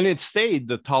 And it stayed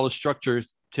the tallest structure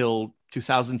till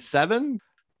 2007.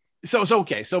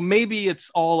 So maybe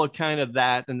it's all a kind of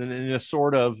that. And then in a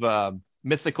sort of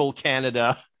mythical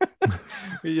Canada,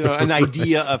 an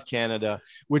idea of Canada,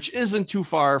 which isn't too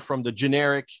far from the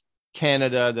generic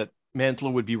Canada that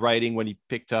Mantlo would be writing when he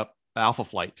picked up Alpha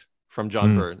Flight from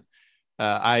John Byrne.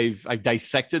 I've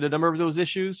dissected a number of those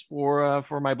issues for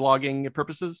my blogging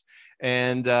purposes,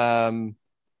 and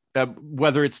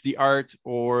whether it's the art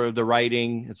or the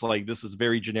writing, it's like this is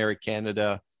very generic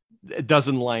Canada. It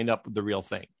doesn't line up with the real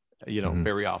thing,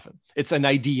 very often. It's an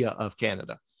idea of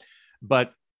Canada,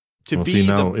 but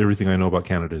everything I know about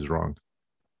Canada is wrong.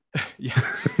 Yeah,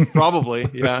 probably.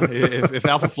 Yeah, if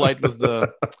Alpha Flight was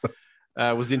the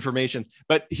information,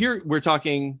 but here we're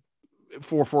talking.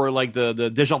 For like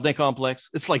the Desjardins complex,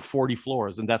 it's like 40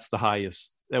 floors, and that's the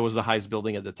highest. That was the highest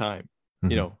building at the time,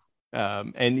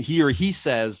 and here he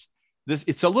says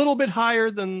it's a little bit higher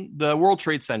than the World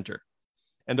Trade Center,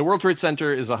 and the World Trade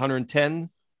Center is 110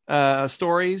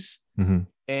 stories,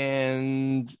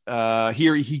 and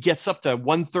here he gets up to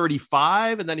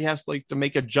 135, and then he has to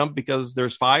make a jump because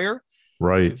there's fire.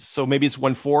 Right. So maybe it's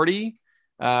 140.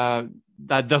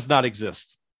 That does not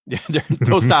exist.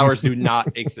 Those towers do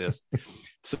not exist.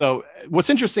 So what's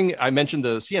interesting, I mentioned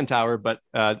the CN Tower, but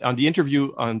on the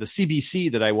interview on the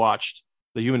CBC that I watched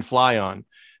the Human Fly on,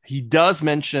 he does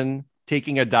mention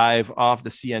taking a dive off the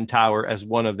CN Tower as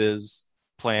one of his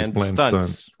planned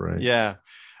stunts. Right? Yeah,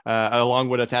 along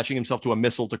with attaching himself to a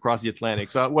missile to cross the Atlantic.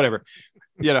 So whatever,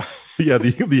 you know. Yeah,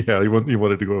 he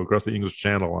wanted to go across the English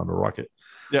Channel on a rocket.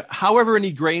 Yeah, however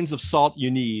many grains of salt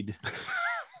you need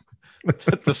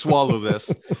to swallow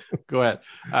this, go ahead.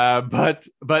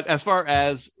 But as far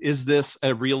as, is this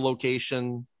a real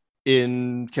location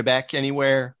in Quebec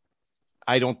anywhere?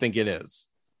 I don't think it is.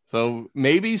 So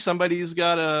maybe somebody's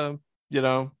got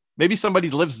maybe somebody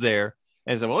lives there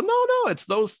and said, well, no, it's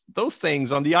those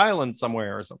things on the island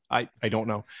somewhere or something. I don't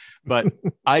know, but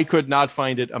I could not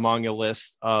find it among a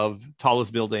list of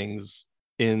tallest buildings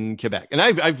in Quebec. And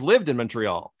I've lived in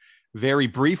Montreal very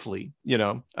briefly,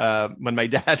 when my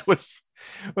dad was,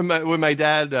 when my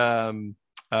dad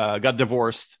got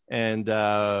divorced and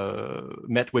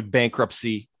met with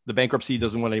bankruptcy. The bankruptcy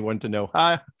doesn't want anyone to know.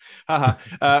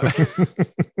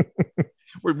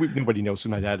 Nobody knows who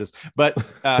my dad is, but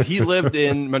he lived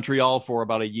in Montreal for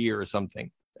about a year or something.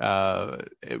 Like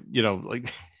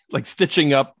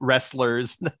stitching up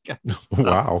wrestlers.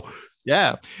 Wow.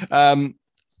 Yeah.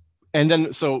 And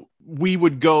then, so we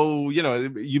would go,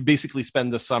 you basically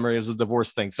spend the summer. It was a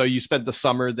divorce thing. So you spent the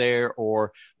summer there,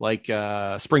 or like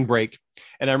spring break.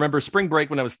 And I remember spring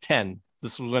break when I was 10,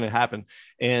 this was when it happened.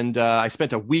 And I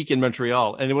spent a week in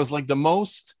Montreal, and it was like the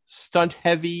most stunt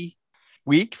heavy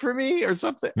week for me or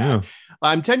something. Yeah.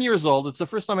 I'm 10 years old. It's the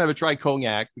first time I ever tried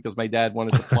cognac because my dad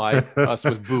wanted to ply us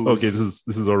with booze. Okay.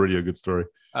 This is already a good story.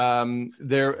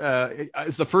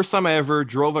 It's the first time I ever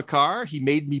drove a car. He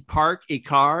made me park a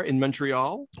car in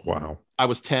Montreal. Wow. I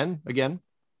was 10 again.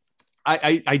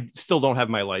 I still don't have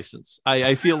my license.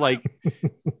 I feel like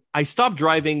I stopped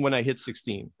driving when I hit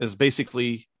 16 is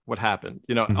basically what happened.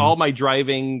 All my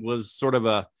driving was sort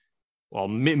of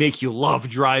make you love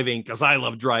driving because I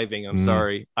love driving. I'm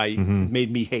sorry.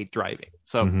 Made me hate driving.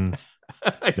 So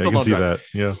I still don't see drive.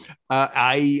 That. Yeah.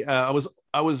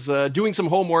 I was doing some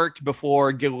homework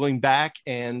before going back,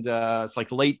 and it's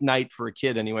like late night for a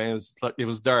kid anyway. It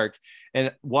was dark,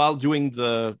 and while doing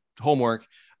the homework,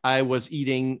 I was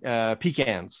eating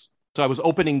pecans. So I was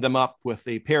opening them up with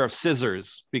a pair of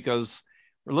scissors because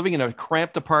we're living in a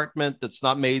cramped apartment that's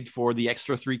not made for the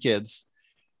extra 3 kids,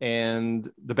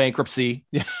 and the bankruptcy.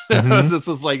 It's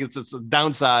just like it's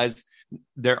downsized.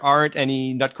 There aren't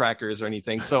any nutcrackers or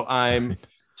anything, so I'm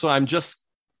just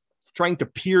trying to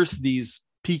pierce these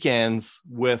pecans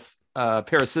with a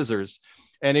pair of scissors,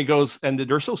 and it goes, and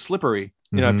they're so slippery.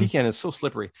 A pecan is so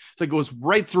slippery, so it goes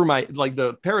right through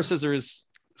the pair of scissors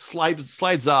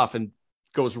slides off and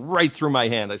goes right through my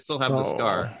hand. I still have the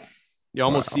scar. You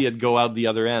almost see it go out the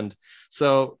other end.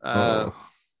 So,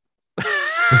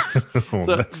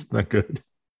 that's not good.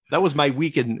 That was my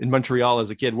week in Montreal as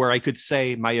a kid, where I could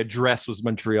say my address was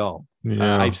Montreal.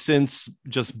 Yeah. I've since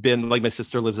just been, like, my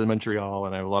sister lives in Montreal,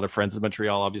 and I have a lot of friends in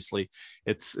Montreal. Obviously,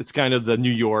 it's kind of the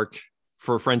New York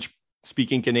for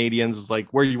French-speaking Canadians. It's like,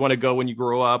 where you want to go when you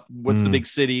grow up. What's the big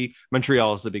city?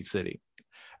 Montreal is the big city.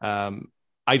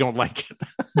 I don't like it.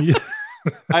 Yeah.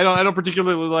 I don't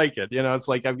particularly like it. It's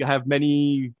like I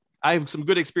have some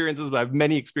good experiences, but I have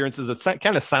many experiences that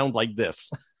kind of sound like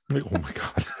this. Oh my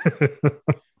God.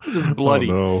 Just bloody.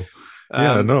 Oh, no.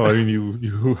 Yeah, no, I mean,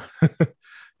 you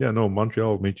yeah, no,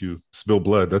 Montreal made you spill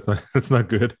blood. That's not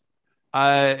good.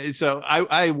 So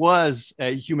I was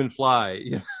a human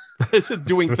fly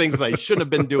doing things I shouldn't have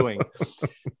been doing.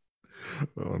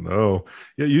 Oh no.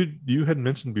 Yeah, you had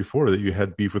mentioned before that you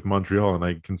had beef with Montreal, and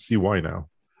I can see why now.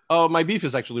 Oh, my beef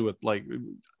is actually with, like,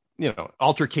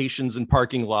 altercations in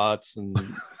parking lots and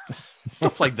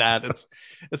stuff like that.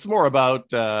 It's more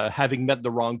about having met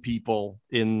the wrong people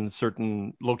in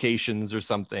certain locations or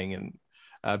something,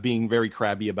 and being very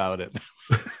crabby about it.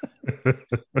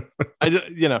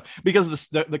 Because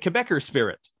the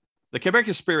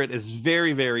Quebecer spirit is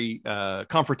very, very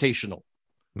confrontational.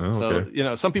 Oh, okay.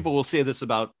 So, some people will say this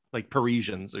about, like,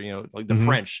 Parisians, or, like the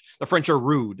French. The French are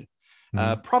rude.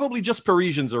 Probably just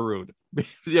Parisians are rude.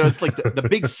 It's like the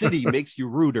big city makes you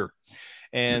ruder.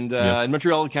 And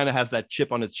Montreal kind of has that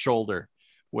chip on its shoulder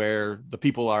where the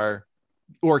people are,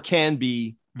 or can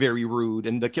be, very rude.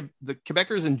 And the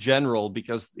Quebecers in general,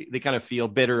 because they kind of feel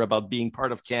bitter about being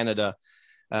part of Canada.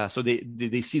 So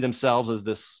they see themselves as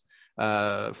this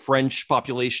French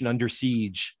population under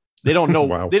siege. They don't know.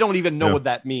 Wow. They don't even know what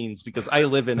that means, because I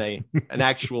live in an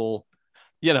actual,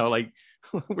 like,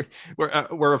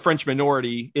 we're a French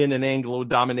minority in an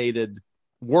Anglo-dominated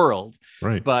world.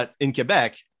 Right. But in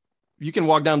Quebec, you can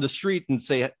walk down the street and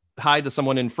say, hi to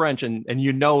someone in French, and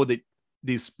you know that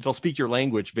they'll speak your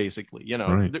language, basically. You know,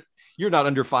 Right. you're not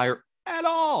under fire at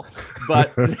all,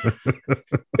 but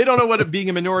they don't know what being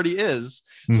a minority is.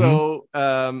 Mhm. So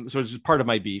it's just part of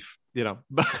my beef, you know.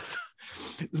 But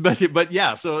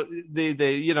yeah, so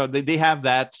they have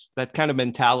that kind of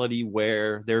mentality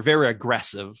where they're very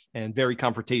aggressive and very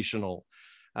confrontational.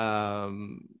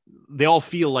 They all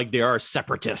feel like they are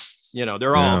separatists, you know.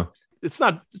 They're all. It's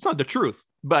not the truth,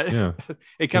 but Yeah.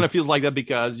 it kind of feels like that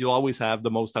because you'll always have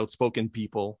the most outspoken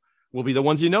people will be the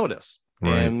ones you notice.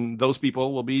 Right. And those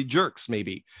people will be jerks,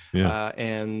 maybe. Yeah.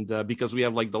 Because we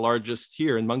have like the largest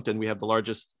here in Moncton, we have the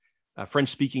largest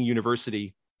French-speaking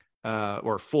university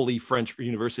or fully French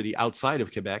university outside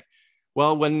of Quebec.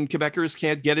 Well, when Quebecers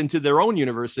can't get into their own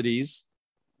universities,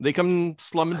 they come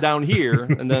slumming down here.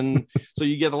 And then so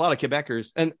you get a lot of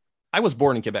Quebecers. And I was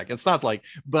born in Quebec. It's not like,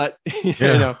 but you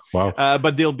know, Wow.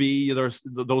 but there's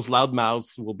those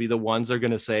loudmouths will be the ones that are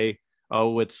going to say,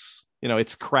 oh, it's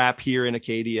crap here in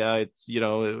Acadia. It's, you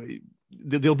know,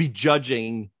 they'll be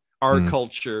judging our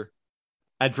culture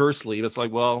adversely. It's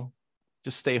like, well,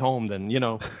 just stay home then, you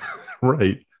know.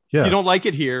 Right. Yeah. You don't like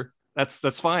it here.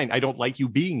 That's fine. I don't like you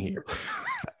being here.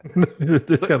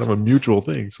 It's kind of a mutual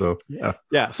thing. So yeah.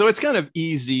 Yeah. So it's kind of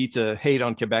easy to hate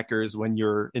on Quebecers when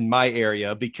you're in my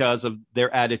area because of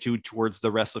their attitude towards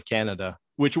the rest of Canada,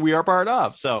 which we are part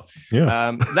of. So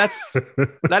Yeah.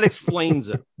 that explains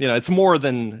it. You know, it's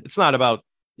not about,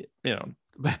 you know,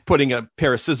 putting a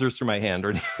pair of scissors through my hand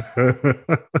or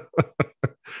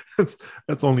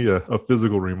that's only a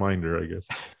physical reminder, I guess.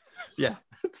 Yeah.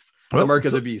 The mark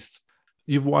of the beast.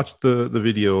 You've watched the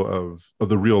video of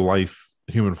the real life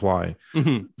human fly.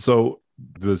 Mm-hmm. So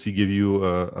does he give you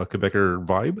a Quebecer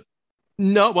vibe?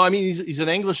 No, well, I mean, he's an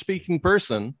English speaking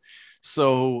person,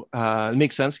 so it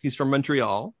makes sense. He's from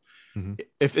Montreal. Mm-hmm.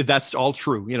 If that's all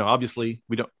true, you know, obviously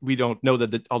we don't know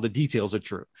that all the details are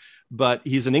true, but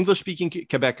he's an English speaking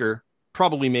Quebecer.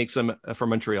 Probably makes him from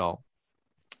Montreal.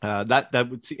 That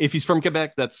would see, if he's from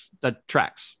Quebec, that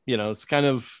tracks. You know,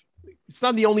 it's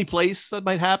not the only place that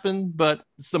might happen, but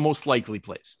it's the most likely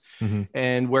place. Mm-hmm.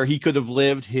 And where he could have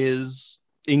lived his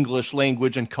English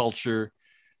language and culture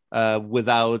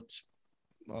without,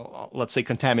 let's say,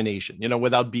 contamination, you know,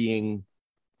 without being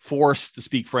forced to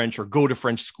speak French or go to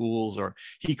French schools, or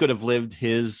he could have lived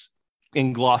his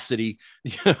Englosity,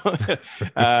 you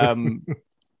know,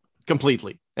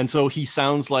 completely. And so he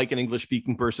sounds like an English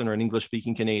speaking person or an English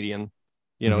speaking Canadian.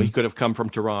 You know, mm-hmm. He could have come from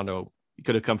Toronto. He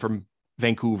could have come from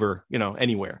Vancouver, you know,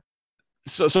 anywhere.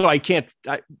 So I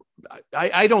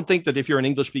don't think that if you're an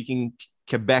English speaking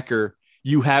Quebecer,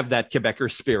 you have that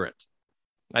Quebecer spirit.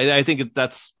 I think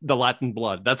that's the Latin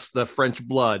blood. That's the French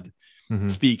blood mm-hmm.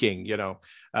 speaking, you know.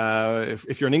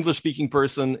 If you're an English speaking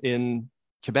person in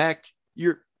Quebec,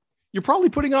 you're probably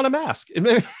putting on a mask.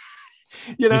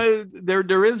 You know,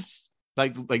 there is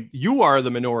like you are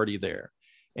the minority there,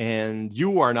 and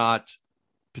you are not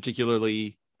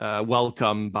particularly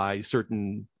welcome by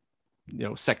certain, you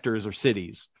know, sectors or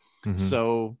cities. Mm-hmm.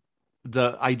 So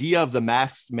the idea of the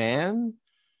masked man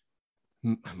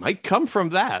might come from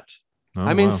that. Oh,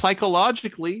 I mean, wow.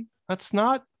 Psychologically, that's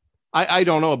not. I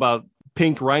don't know about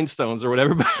pink rhinestones or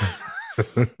whatever, but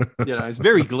you know, it's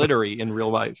very glittery in real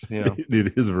life. You know,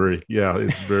 it is very, yeah,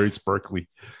 it's very sparkly.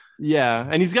 Yeah,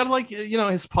 and he's got like, you know,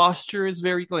 his posture is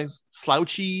very like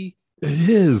slouchy. It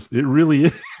is. It really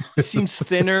is. He seems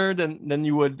thinner than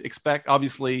you would expect.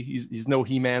 Obviously, he's no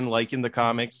He-Man like in the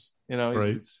comics. You know,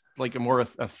 he's like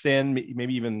a thin,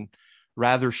 maybe even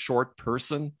rather short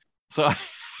person. So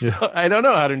yeah. I don't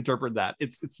know how to interpret that.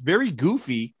 It's very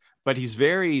goofy, but he's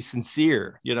very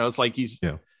sincere. You know, it's like he's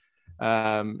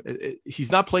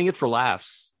not playing it for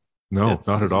laughs. No,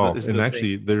 not at all. And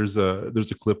actually, there's a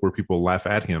clip where people laugh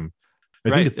at him.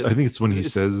 I think it's when he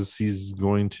says he's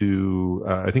going to.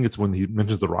 I think it's when he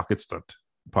mentions the rocket stunt,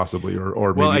 possibly,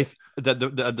 or maybe.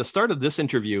 Well, the start of this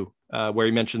interview, where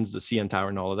he mentions the CN Tower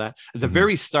and all of that, at the mm-hmm.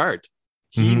 very start,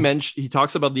 he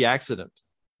talks about the accident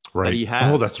that he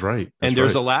had. Oh, that's right. And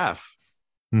there's a laugh,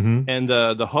 mm-hmm. and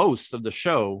the host of the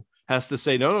show has to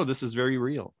say, "No, this is very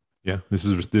real. Yeah, this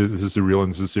is real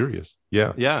and this is serious.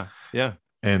 Yeah, yeah."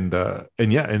 And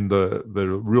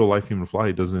the real life human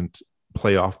fly doesn't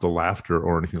play off the laughter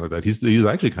or anything like that. He's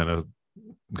actually kind of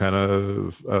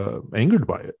angered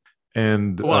by it.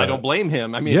 And well, I don't blame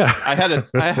him. I mean, yeah. I had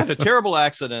a terrible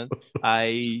accident.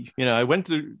 I went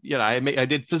through, I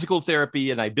did physical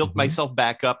therapy and I built mm-hmm. myself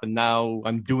back up, and now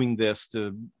I'm doing this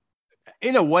to,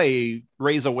 in a way,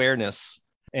 raise awareness.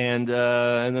 And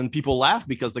then people laugh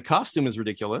because the costume is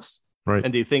ridiculous, right?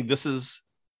 And they think this is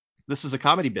a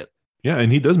comedy bit. Yeah,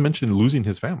 and he does mention losing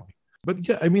his family. But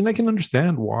yeah, I mean, I can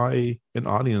understand why an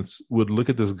audience would look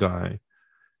at this guy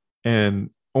and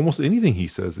almost anything he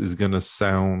says is going to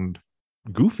sound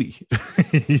goofy,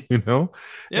 you know?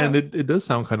 Yeah. And it does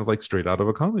sound kind of like straight out of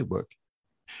a comic book.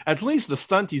 At least the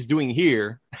stunt he's doing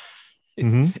here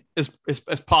Mhm. is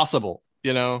possible.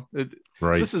 You know,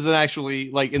 Right. this isn't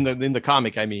actually like in the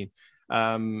comic. I mean,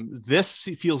 this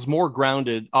feels more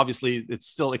grounded. Obviously, it's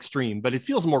still extreme, but it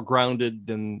feels more grounded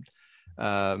than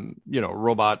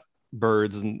robot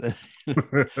birds and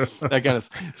that kind of.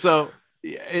 So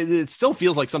it still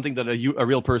feels like something that a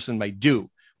real person might do.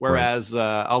 Whereas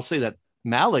I'll say that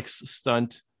Malick's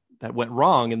stunt that went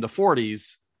wrong in the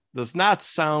 40s does not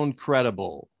sound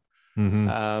credible.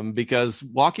 Mhm. Because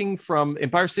walking from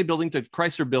Empire State Building to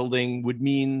Chrysler Building would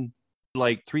mean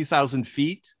like 3,000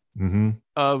 feet Mhm.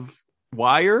 of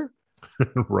wire.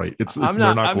 Right. It's I'm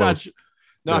they're not. close.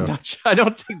 I'm not. I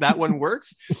don't think that one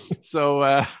works.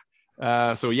 So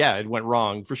yeah, it went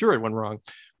wrong for sure. It went wrong,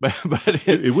 but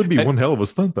It would be one hell of a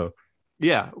stunt, though.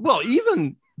 yeah. Well,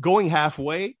 even going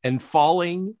halfway and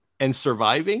falling and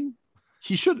surviving,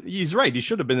 he's right. He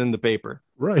should have been in the paper.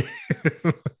 Right.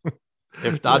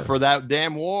 If not for that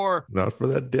damn war. Not for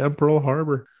that damn Pearl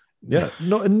Harbor. Yeah.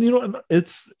 No, and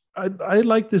and I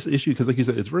like this issue because, like you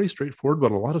said, it's very straightforward,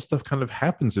 but a lot of stuff kind of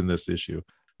happens in this issue.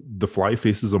 The Fly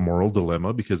faces a moral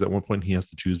dilemma because at one point he has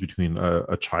to choose between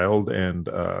a child and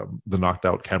the knocked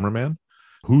out cameraman.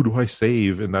 Who do I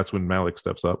save? And that's when Malick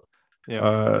steps up.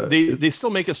 Yeah, they still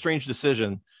make a strange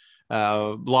decision.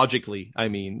 Logically, I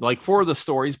mean, like for the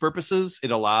story's purposes,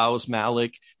 it allows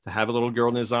Malick to have a little girl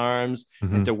in his arms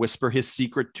and to whisper his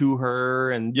secret to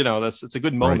her, and it's a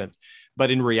good moment. Right.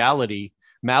 But in reality,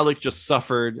 Malick just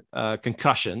suffered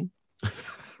concussion,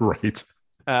 right?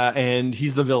 And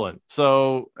he's the villain.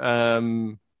 So,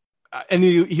 and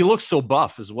he looks so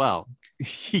buff as well.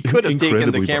 He could have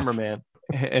taken the cameraman.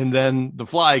 And then the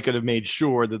Fly could have made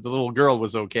sure that the little girl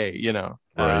was okay.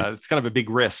 Right. It's kind of a big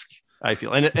risk, I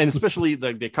feel, and especially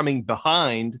they're coming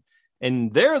behind,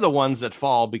 and they're the ones that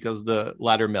fall because the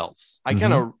ladder melts. I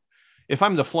kind of, if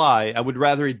I'm the Fly, I would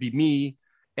rather it be me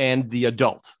and the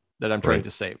adult that I'm trying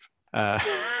to save.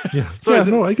 Yeah.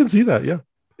 So I can see that. Yeah,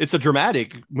 it's a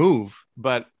dramatic move,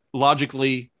 but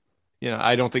logically,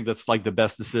 I don't think that's like the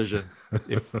best decision.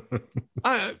 If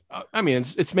I mean,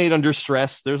 it's made under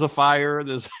stress. There's a fire.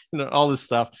 There's all this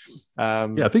stuff.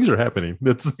 Things are happening.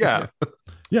 It's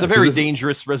it's a very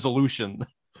dangerous resolution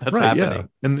that's happening.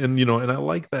 Yeah. And I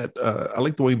like that. I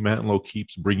like the way Mantlo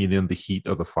keeps bringing in the heat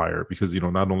of the fire because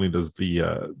not only does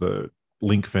the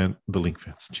link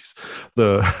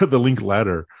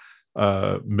ladder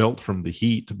melt from the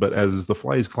heat, but as the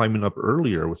Fly is climbing up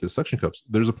earlier with his suction cups,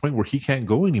 there's a point where he can't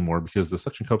go anymore because the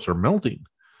suction cups are melting,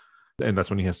 and that's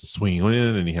when he has to swing in,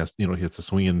 and he has to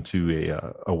swing into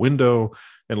a window,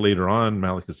 and later on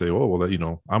Malick can say, oh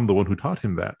well, I'm the one who taught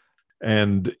him that.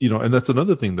 And and that's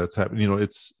another thing that's happening.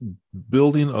 It's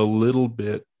building a little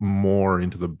bit more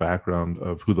into the background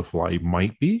of who the Fly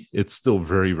might be. It's still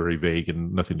very, very vague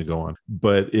and nothing to go on,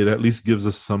 but it at least gives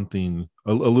us something,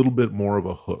 a little bit more of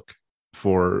a hook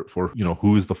for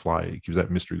who is the Fly. It keeps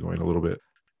that mystery going a little bit,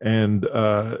 and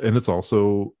it's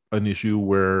also an issue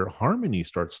where Harmony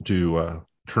starts to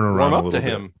turn around warm up to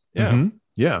him.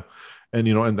 Yeah. And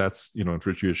and that's in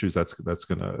future issues that's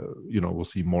gonna we'll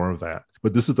see more of that.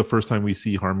 But this is the first time we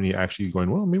see Harmony actually going,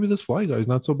 well, maybe this Fly guy is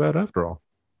not so bad after all.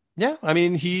 Yeah, I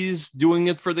mean, he's doing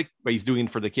it for the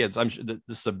kids. I'm sure that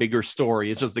this is a bigger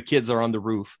story. It's just the kids are on the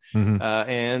roof,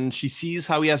 and she sees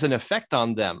how he has an effect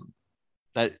on them.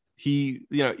 That he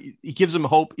gives them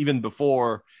hope even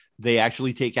before they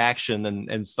actually take action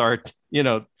and start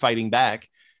fighting back.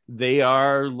 They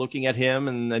are looking at him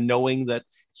and knowing that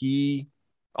he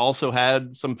also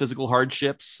had some physical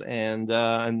hardships and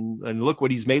look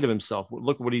what he's made of himself.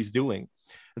 Look what he's doing.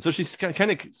 And so she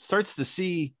kind of starts to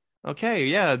see, okay,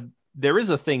 yeah, there is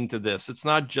a thing to this. It's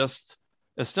not just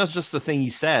the thing he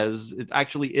says. It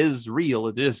actually is real.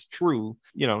 It is true.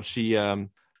 She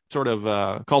sort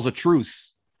of calls a truce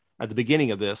at the beginning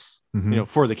of this,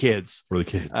 for the kids.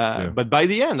 But by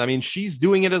the end, I mean, she's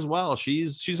doing it as well.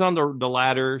 She's on the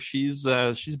ladder. She's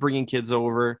bringing kids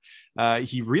over.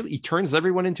 He turns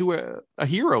everyone into a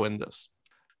hero in this.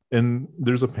 And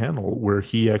there's a panel where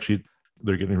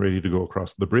they're getting ready to go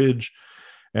across the bridge,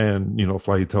 and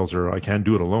Fly tells her, "I can't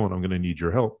do it alone. I'm going to need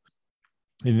your help."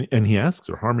 And he asks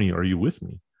her, "Harmony, are you with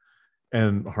me?"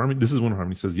 And this is when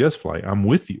Harmony says, "Yes, Fly, I'm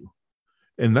with you."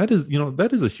 And that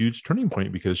is a huge turning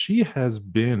point because she has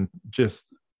been just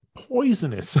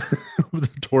poisonous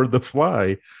toward the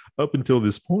Fly up until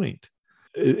this point.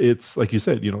 It's like you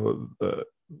said,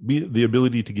 the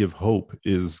ability to give hope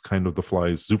is kind of the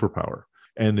Fly's superpower.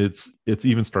 and it's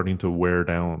even starting to wear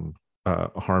down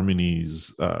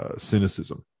Harmony's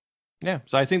cynicism. Yeah,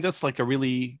 so I think that's like a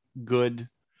really good.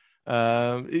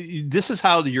 This is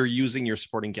how you're using your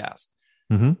supporting cast.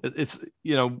 Mm-hmm. It's,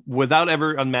 without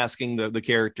ever unmasking the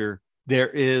character, there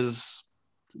is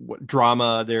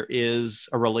drama, there is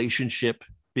a relationship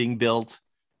being built.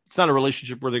 It's not a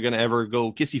relationship where they're going to ever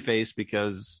go kissy face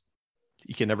because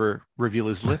he can never reveal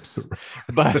his lips,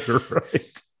 but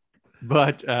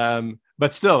Right.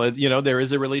 but still, there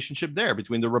is a relationship there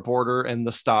between the reporter and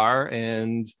the star,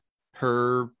 and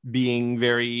her being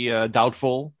very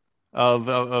doubtful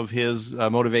of his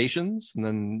motivations, and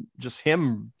then just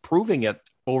him proving it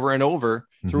over and over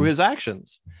through his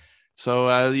actions. So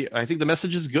I think the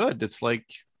message is good. It's like,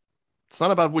 it's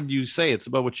not about what you say, it's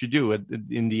about what you do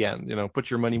in the end.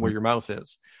 Put your money where your mouth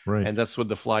is. Right. And that's what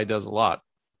The Fly does a lot.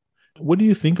 What do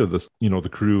you think of this, the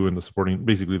crew and the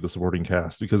supporting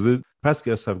cast? Because the past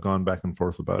guests have gone back and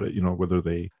forth about it, whether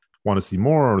they want to see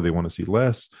more or they want to see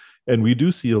less. And we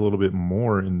do see a little bit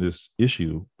more in this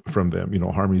issue from them.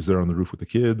 Harmony's there on the roof with the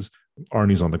kids.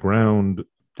 Arnie's on the ground.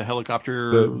 The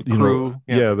helicopter crew.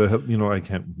 I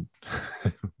can't,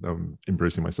 I'm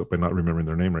embarrassing myself by not remembering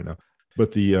their name right now.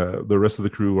 But the rest of the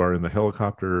crew are in the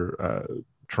helicopter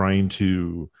trying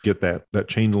to get that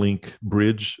chain link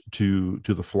bridge to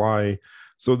the Fly.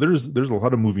 So there's a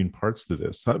lot of moving parts to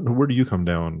this. Where do you come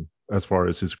down as far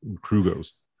as his crew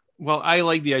goes? Well, I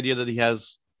like the idea that he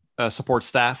has support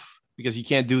staff, because you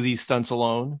can't do these stunts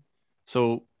alone.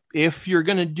 So if you're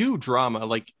going to do drama,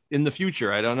 like in the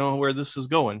future, I don't know where this is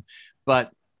going,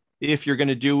 but if you're going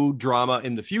to do drama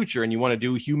in the future and you want to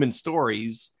do human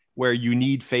stories where you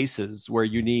need faces, where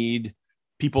you need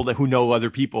people who know other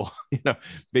people,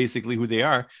 basically who they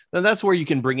are, then that's where you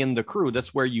can bring in the crew.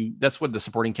 That's what the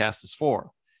supporting cast is for.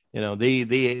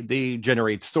 They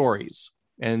generate stories,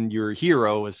 and your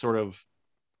hero is sort of,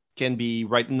 can be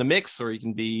right in the mix, or you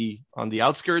can be on the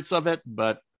outskirts of it,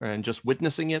 and just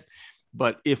witnessing it.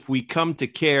 But if we come to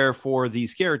care for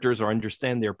these characters or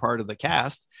understand they're part of the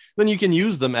cast, then you can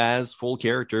use them as full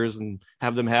characters and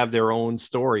have them have their own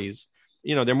stories.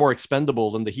 They're more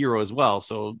expendable than the hero as well.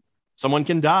 So someone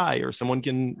can die or someone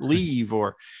can leave,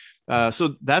 or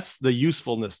so that's the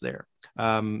usefulness there.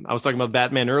 I was talking about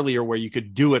Batman earlier, where you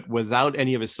could do it without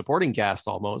any of his supporting cast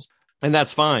almost, and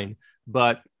that's fine.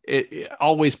 But it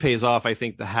always pays off, I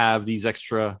think, to have these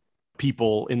extra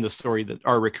people in the story that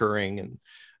are recurring. And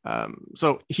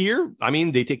so here,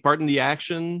 they take part in the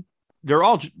action. They're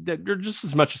just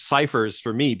as much ciphers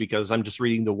for me, because I'm just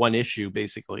reading the one issue,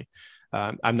 basically.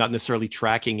 I'm not necessarily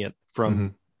tracking it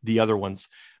from the other ones,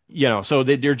 so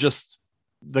they're just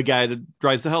the guy that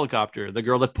drives the helicopter, the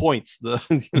girl that points,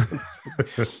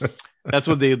 that's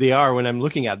what they are when I'm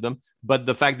looking at them. But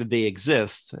the fact that they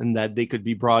exist and that they could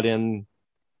be brought in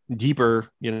deeper,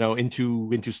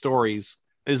 into stories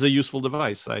is a useful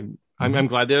device. I'm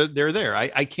glad they're there.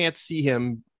 I can't see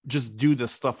him just do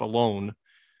this stuff alone,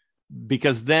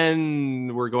 because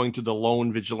then we're going to the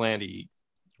lone vigilante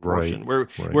portion.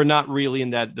 We're not really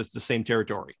in that's the same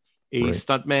territory. A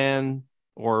stuntman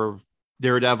or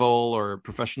daredevil or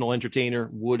professional entertainer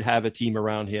would have a team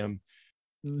around him.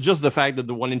 Just the fact that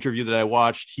the one interview that I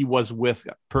watched, he was with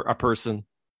a person,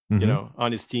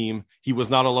 on his team. He was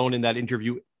not alone in that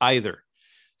interview either.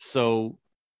 So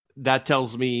that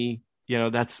tells me,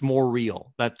 that's more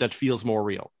real. That feels more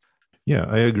real. Yeah,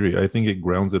 I agree. I think it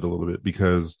grounds it a little bit,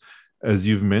 because as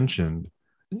you've mentioned,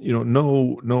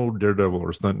 no daredevil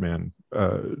or stuntman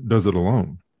does it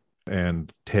alone.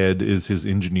 And Ted is his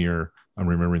engineer. I'm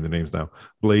remembering the names now.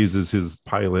 Blaze is his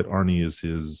pilot. Arnie is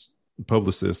his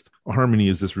publicist. Harmony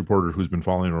is this reporter who's been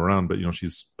following around, but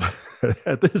she's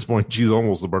at this point, she's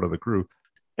almost a part of the crew.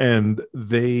 And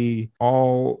they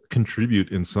all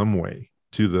contribute in some way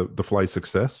to the Fly's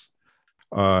success.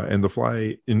 And the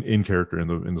Fly in character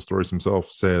in the stories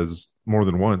himself says more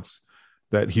than once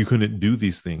that he couldn't do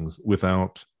these things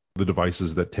without the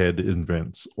devices that Ted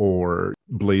invents, or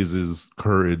Blaze's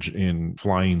courage in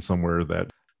flying somewhere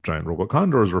that giant robot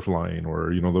condors are flying,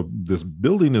 or this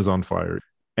building is on fire.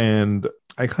 And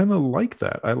I kind of like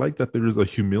that. I like that there is a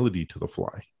humility to the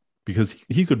Fly, because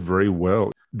he could very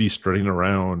well be strutting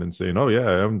around and saying, "Oh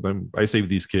yeah, I saved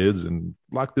these kids and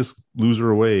locked this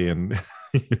loser away," and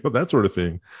that sort of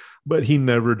thing. But he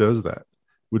never does that,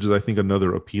 which is, I think,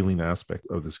 another appealing aspect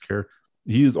of this character.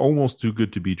 He is almost too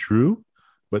good to be true,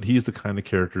 but he is the kind of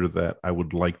character that I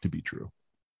would like to be true.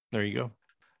 There you go.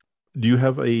 Do you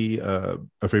have a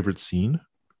favorite scene?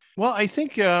 Well, I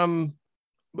think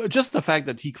just the fact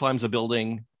that he climbs a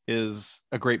building is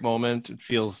a great moment. It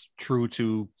feels true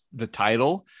to the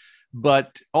title.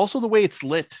 but also the way it's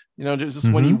lit.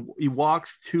 Just when he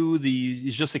walks to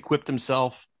he's just equipped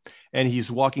himself, and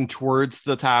he's walking towards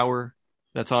the tower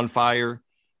that's on fire.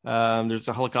 There's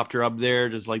a helicopter up there.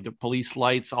 There's like the police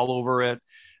lights all over it.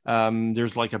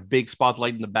 There's like a big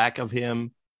spotlight in the back of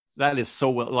him. That is so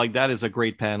well, like that is a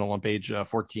great panel on page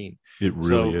 14. It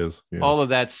really is. Yeah. All of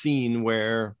that scene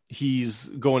where he's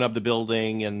going up the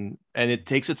building and it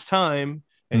takes its time,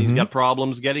 and he's got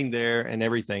problems getting there and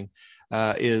everything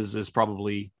is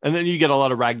probably, and then you get a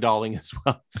lot of ragdolling as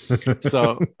well.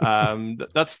 So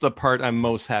that's the part I'm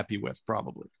most happy with,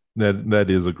 probably. That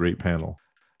is a great panel.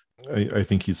 I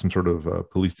think he's some sort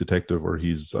of police detective, or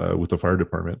he's with the fire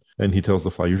department, and he tells the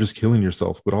Fly, "You're just killing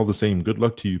yourself, but all the same, good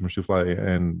luck to you, Mr. Fly."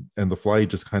 And the Fly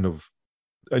just kind of,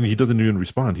 and he doesn't even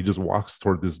respond. He just walks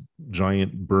toward this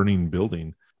giant burning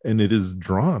building, and it is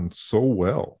drawn so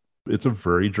well. It's a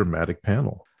very dramatic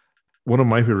panel. One of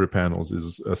my favorite panels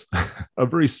is a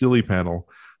very silly panel.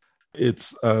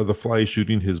 It's the Fly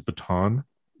shooting his baton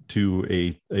to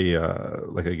a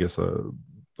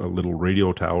little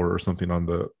radio tower or something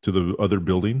to the other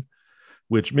building,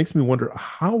 which makes me wonder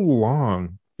how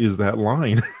long is that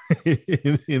line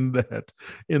in that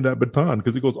baton,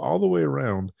 because it goes all the way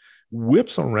around,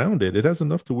 whips around it. It has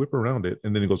enough to whip around it,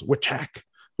 and then it goes whack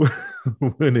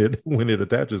when it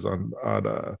attaches on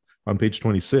page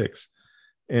 26.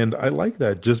 And I like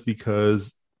that just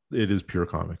because it is pure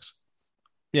comics.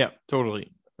 Yeah,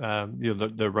 totally.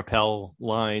 The rappel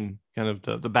line, kind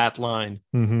of the bat line.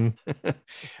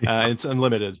 It's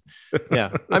unlimited.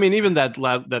 Yeah, I mean, even that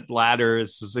ladder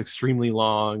is extremely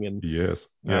long, and yes,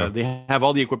 they have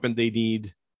all the equipment they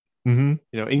need.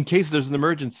 In case there's an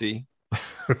emergency,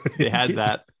 they had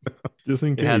that. Just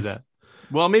in case. They had that.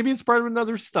 Well, maybe it's part of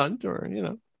another stunt, or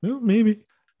Well, maybe.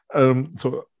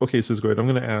 So okay, so go ahead. I'm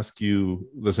going to ask you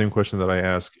the same question that I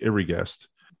ask every guest.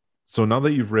 So now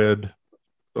that you've read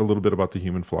a little bit about the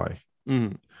Human Fly,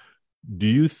 do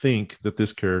you think that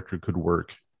this character could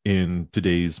work in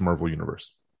today's Marvel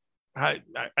universe? I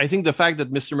think the fact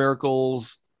that Mr.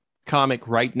 Miracle's comic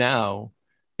right now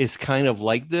is kind of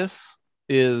like this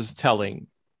is telling.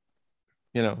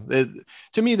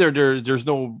 To me, there's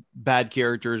no bad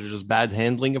characters, there's just bad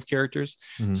handling of characters.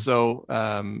 So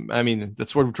I mean,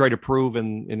 that's what we try to prove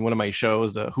in one of my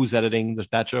shows, the Who's Editing,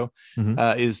 that show,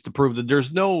 is to prove that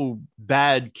there's no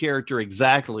bad character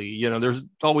exactly. There's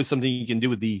always something you can do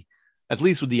with at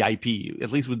least with the IP,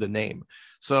 at least with the name.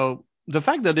 So the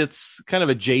fact that it's kind of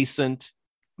adjacent,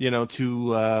 to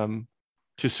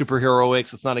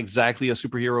superheroics, it's not exactly a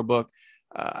superhero book.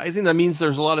 I think that means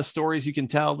there's a lot of stories you can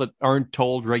tell that aren't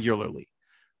told regularly.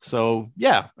 So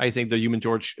yeah, I think the Human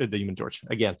Torch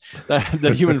again,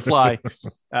 the Human Fly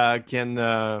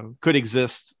could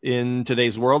exist in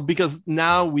today's world, because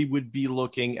now we would be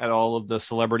looking at all of the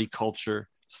celebrity culture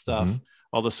stuff,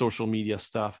 all the social media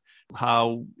stuff,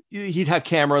 how he'd have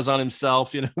cameras on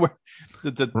himself, where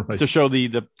to show the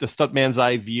stuntman's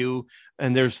eye view.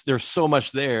 And there's so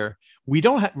much there. We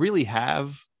don't really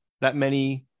have that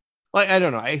many. I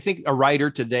don't know. I think a writer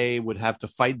today would have to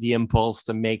fight the impulse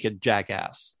to make it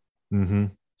Jackass. So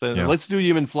let's do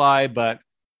Human Fly, but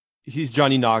he's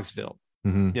Johnny Knoxville.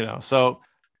 So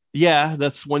yeah,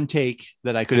 that's one take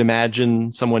that I could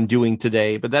imagine someone doing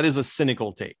today, but that is a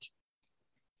cynical take.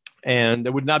 And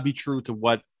it would not be true to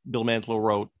what Bill Mantlo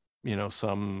wrote,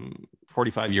 some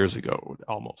 45 years ago,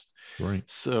 almost. Right.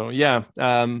 So yeah.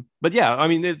 But yeah, I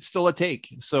mean, it's still a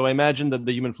take. So I imagine that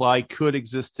the Human Fly could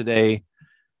exist today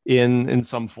in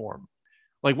some form.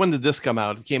 Like, when did this come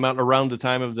out? It came out around the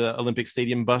time of the Olympic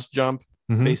Stadium bus jump,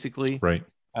 basically. Right.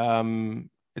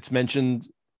 It's mentioned.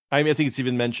 I think it's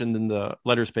even mentioned in the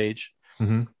letters page.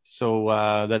 So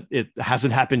that it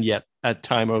hasn't happened yet at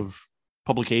time of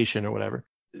publication or whatever.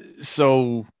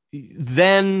 So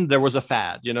then there was a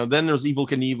fad, then there was Evel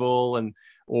Knievel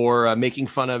or making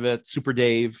fun of it. Super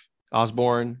Dave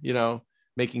Osborne,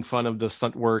 making fun of the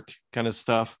stunt work kind of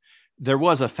stuff. There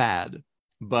was a fad.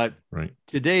 But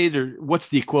today, what's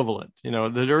the equivalent?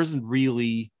 There isn't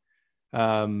really.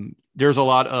 There's a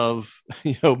lot of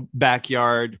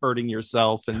backyard hurting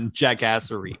yourself and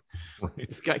jackassery.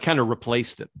 It's kind of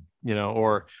replaced it,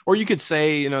 or you could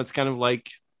say it's kind of like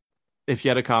if you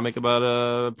had a comic about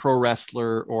a pro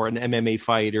wrestler or an MMA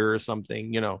fighter or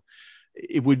something.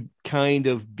 It would kind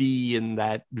of be in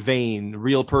that vein,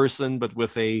 real person, but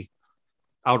with a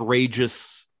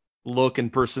outrageous look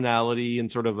and personality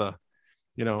and sort of a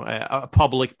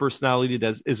public personality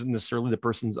that isn't necessarily the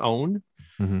person's own.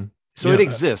 So it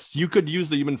exists. You could use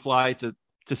the Human Fly to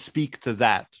speak to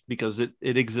that, because it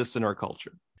exists in our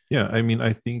culture. Yeah, I mean,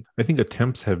 I think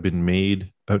attempts have been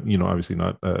made. Obviously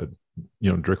not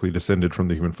directly descended from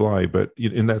the human fly, but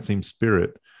in that same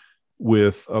spirit,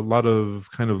 with a lot of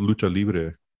kind of lucha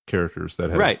libre characters that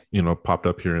have Right. popped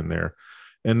up here and there,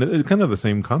 and it's kind of the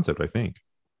same concept, I think.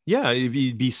 Yeah, if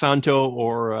you'd be Santo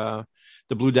or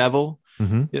the Blue Devil,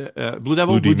 Mhm. Blue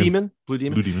Devil, Blue Blue Demon. Demon, Blue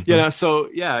Demon. Blue Demon. You know, so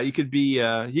yeah, you could be.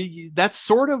 That's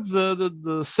sort of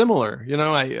the similar. You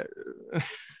know, Mhm.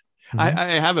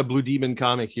 I have a Blue Demon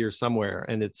comic here somewhere,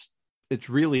 and it's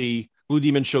really Blue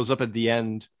Demon shows up at the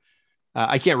end.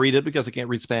 I can't read it because I can't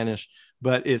read Spanish,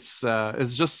 but it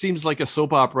just seems like a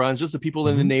soap opera. And it's just the people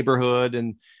in the Mhm. neighborhood,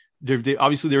 and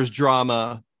obviously there's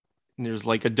drama, and there's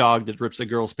like a dog that rips a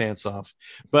girl's pants off,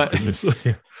 but Goodness.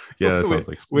 Yeah, that sounds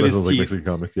like with his teeth. Mexican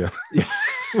comics. Yeah.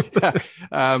 Yeah.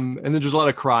 And then there's a lot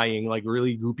of crying, like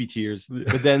really goopy tears.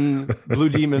 But then Blue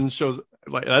Demon shows,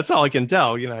 like, that's all I can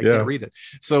tell. You know, I can't read it.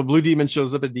 So Blue Demon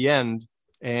shows up at the end,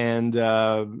 and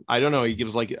I don't know, he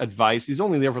gives like advice. He's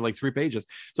only there for like 3 pages,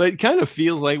 so it kind of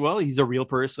feels like, well, he's a real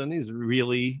person. He's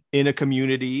really in a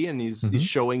community, and he's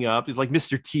showing up. He's like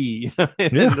Mr. T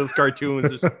in those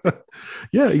cartoons.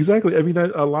 Yeah, exactly. I mean,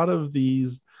 a lot of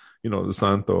these, the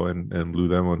Santo and Blue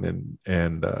Demon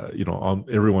and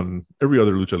every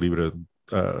other lucha libre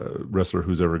wrestler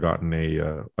who's ever gotten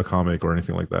a comic or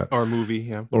anything like that, or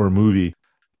a movie,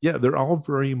 yeah, they're all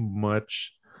very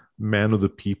much man of the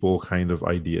people kind of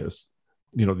ideas.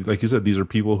 Like you said, these are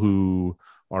people who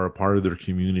are a part of their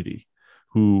community,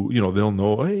 who they'll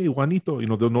know, hey, Juanito,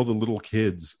 they'll know the little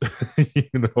kids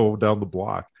down the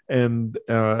block. And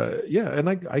and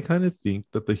I kind of think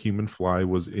that the human fly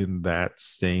was in that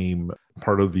same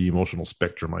part of the emotional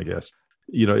spectrum, I guess.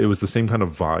 It was the same kind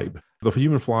of vibe. The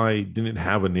human fly didn't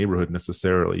have a neighborhood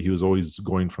necessarily. He was always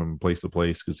going from place to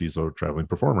place because he's a traveling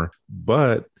performer,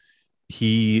 but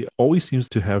he always seems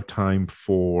to have time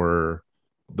for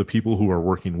the people who are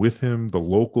working with him, the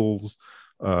locals.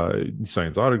 He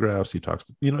signs autographs. He talks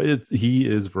to, he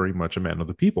is very much a man of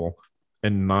the people,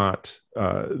 and not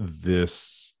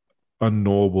this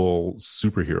unknowable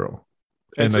superhero.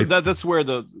 And so that's where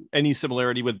any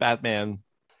similarity with Batman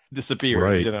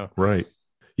disappears. Right. Right.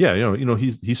 Yeah.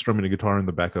 He's strumming a guitar in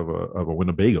the back of a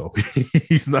Winnebago.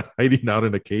 He's not hiding out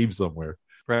in a cave somewhere.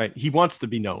 Right. He wants to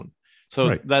be known.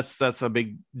 So that's a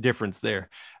big difference there.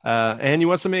 And he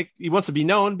wants to be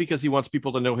known because he wants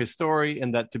people to know his story,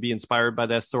 and that to be inspired by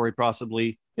that story,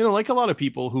 possibly, like a lot of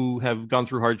people who have gone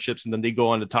through hardships and then they go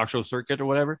on the talk show circuit or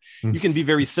whatever. You can be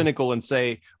very cynical and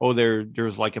say, oh,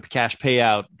 there's like a cash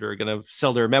payout. They're going to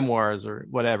sell their memoirs or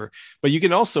whatever. But you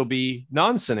can also be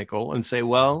non-cynical and say,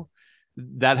 well,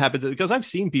 that happened because I've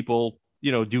seen people,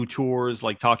 do tours,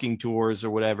 like talking tours or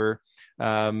whatever,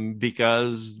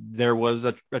 because there was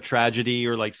a tragedy,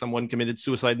 or like someone committed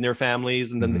suicide in their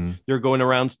families, and then they're going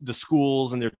around the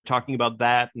schools and they're talking about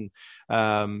that, and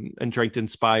trying to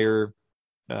inspire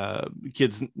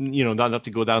kids, not to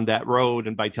go down that road,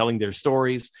 and by telling their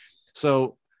stories.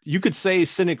 So you could say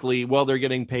cynically, well, they're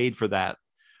getting paid for that.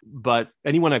 But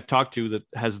anyone I've talked to that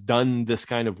has done this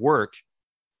kind of work,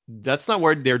 that's not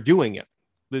where they're doing it.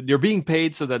 They're being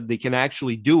paid so that they can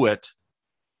actually do it,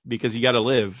 because you got to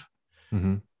live.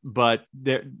 But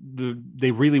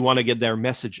they really want to get their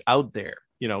message out there,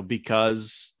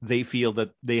 because they feel that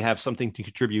they have something to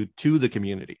contribute to the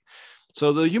community.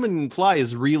 So the human fly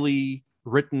is really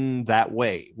written that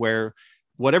way, where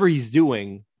whatever he's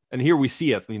doing, and here we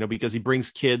see it, because he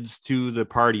brings kids to the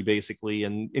party, basically,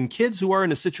 and kids who are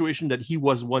in a situation that he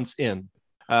was once in.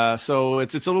 So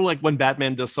it's a little like when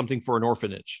Batman does something for an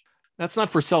orphanage. That's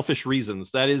not for selfish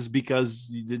reasons. That is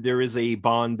because there is a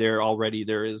bond there already.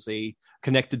 There is a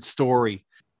connected story.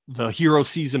 The hero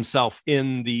sees himself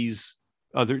in these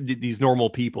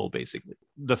normal people, basically.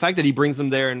 The fact that he brings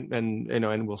them there,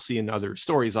 and we'll see in other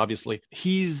stories, obviously,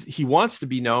 he wants to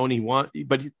be known.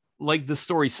 But like the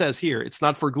story says here, it's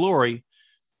not for glory.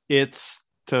 It's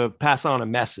to pass on a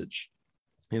message.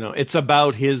 It's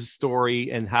about his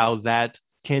story and how that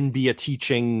can be a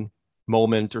teaching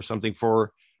moment or something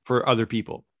for other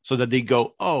people, so that they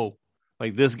go, oh,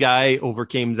 like this guy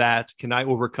overcame that. Can I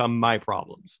overcome my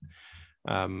problems?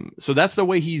 So that's the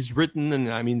way he's written. And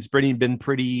I mean, it's been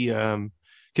pretty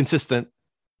consistent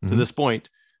to this point,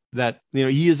 that,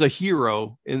 he is a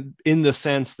hero in the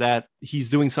sense that he's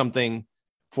doing something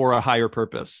for a higher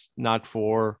purpose, not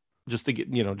for just to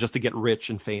get rich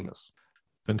and famous.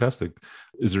 Fantastic.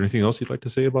 Is there anything else you'd like to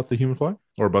say about the human fly,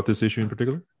 or about this issue in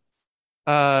particular?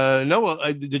 No.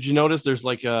 Well, did you notice there's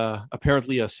like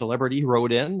apparently a celebrity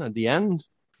wrote in at the end?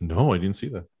 No, I didn't see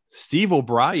that. Steve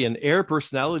O'Brien, air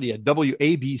personality at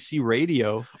WABC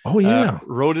Radio. Oh yeah,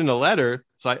 wrote in a letter.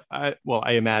 So I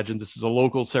imagine this is a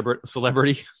local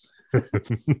celebrity,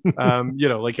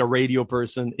 like a radio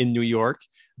person in New York.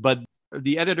 But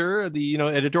the editor, the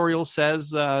editorial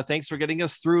says, thanks for getting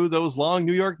us through those long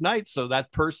New York nights. So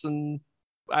that person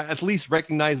at least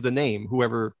recognized the name,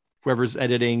 whoever's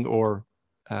editing, or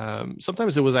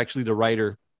sometimes it was actually the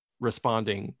writer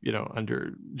responding,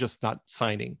 under just not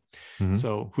signing. Mhm.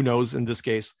 So who knows in this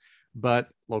case, but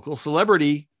local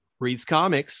celebrity reads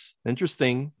comics.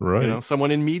 Interesting. Right.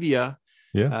 Someone in media.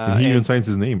 Yeah. And he even signs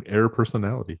his name, Air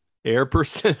Personality. Air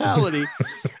Personality,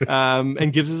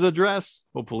 and gives his address,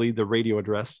 hopefully the radio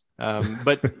address.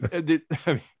 But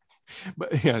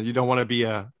you don't want to be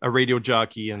a radio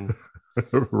jockey and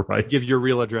Right. give your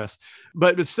real address.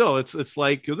 But still, it's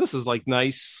like, this is like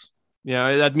nice.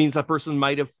 That means that person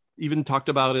might have even talked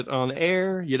about it on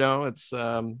air. It's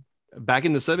back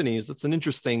in the 70s. That's an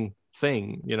interesting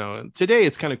thing. Today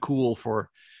it's kind of cool for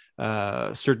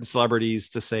certain celebrities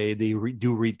to say they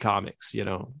do read comics.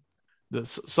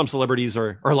 Some celebrities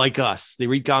are like us. They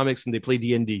read comics and they play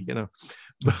D&D,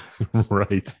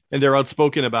 Right. and they're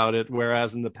outspoken about it.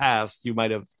 Whereas in the past, you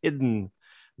might have hidden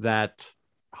that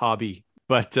hobby.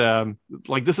 But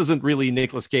like, this isn't really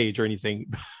Nicolas Cage or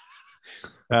anything.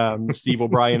 Steve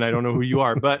O'Brien, I don't know who you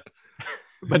are, but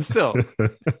still,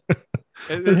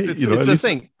 it's a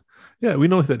thing. Yeah, we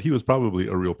know that he was probably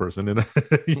a real person. And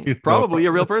probably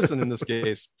a real person in this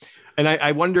case. And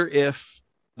I wonder if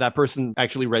that person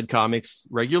actually read comics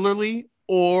regularly,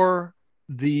 or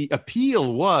the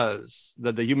appeal was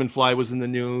that the Human Fly was in the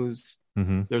news.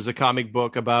 Mhm. There's a comic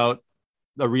book about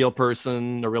a real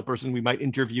person we might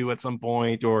interview at some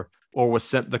point, or was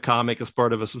sent the comic as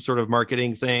part of some sort of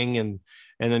marketing thing, and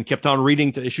then kept on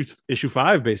reading to issue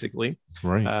 5, basically.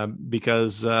 Right.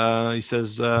 Because he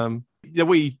says, the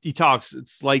way he talks,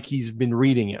 it's like he's been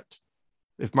reading it.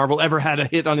 If Marvel ever had a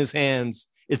hit on his hands,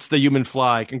 it's the Human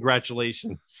Fly.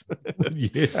 Congratulations.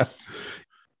 Yeah.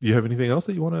 Do you have anything else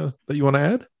that you want to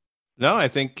add? No, I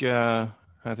think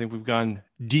we've gone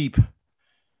deep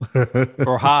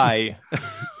or high.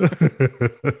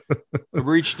 We've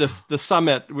reached the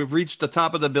summit. We've reached the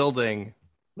top of the building.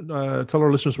 Tell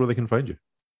our listeners where they can find you.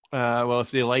 Well,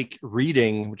 if they like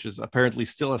reading, which is apparently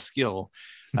still a skill,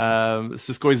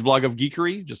 Sisko's Blog of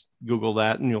Geekery, just Google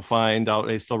that and you'll find out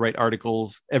I still write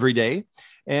articles every day.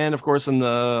 And of course, on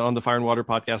the Fire and Water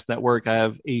Podcast Network, I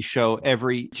have a show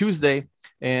every Tuesday,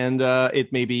 and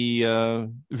it may be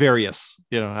various.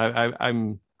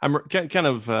 I'm kind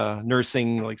of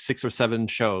nursing like 6 or 7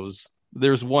 shows.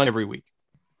 There's one every week.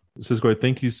 Sisko,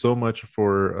 thank you so much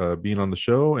for being on the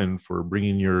show and for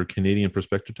bringing your Canadian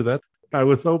perspective to that. I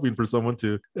was hoping for someone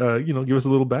to, give us a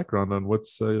little background on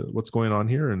what's going on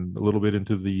here, and a little bit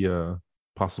into the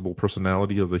possible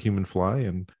personality of the Human Fly.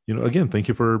 And, again, thank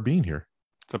you for being here.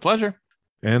 It's a pleasure.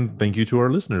 And thank you to our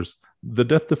listeners. The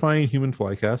Death Defying Human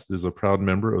Flycast is a proud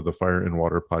member of the Fire and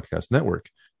Water Podcast Network.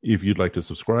 If you'd like to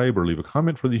subscribe or leave a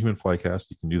comment for the Human Flycast,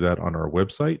 you can do that on our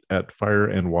website at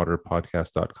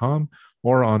fireandwaterpodcast.com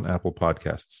or on Apple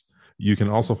Podcasts. You can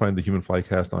also find the Human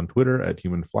Flycast on Twitter at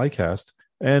Human Flycast,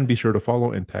 and be sure to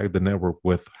follow and tag the network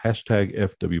with hashtag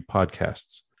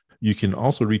FWPodcasts. You can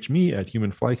also reach me at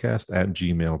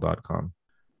humanflycast@gmail.com.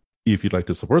 If you'd like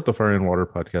to support the Fire and Water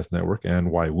Podcast Network, and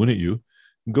why wouldn't you,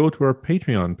 go to our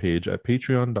Patreon page at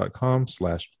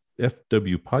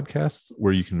patreon.com/FWPodcasts,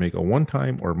 where you can make a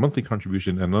one-time or monthly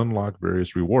contribution and unlock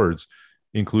various rewards,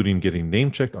 including getting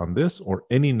name-checked on this or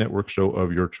any network show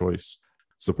of your choice.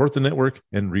 Support the network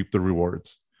and reap the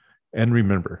rewards. And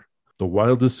remember, the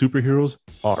wildest superheroes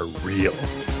are real.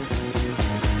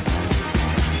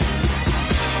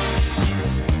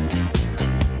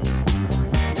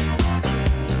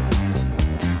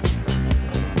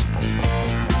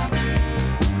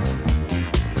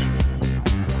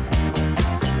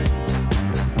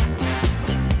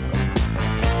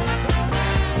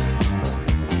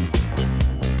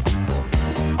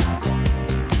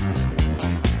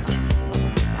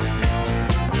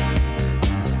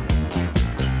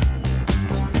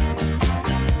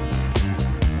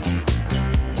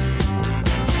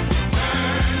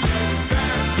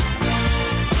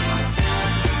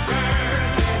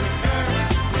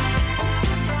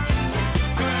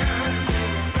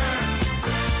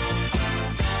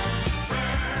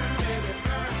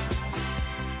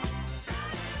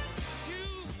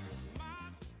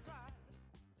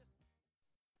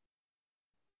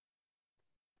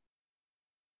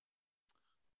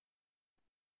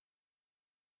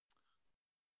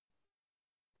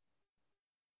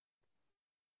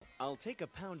 I'll take a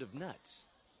pound of nuts.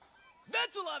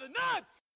 That's a lot of nuts!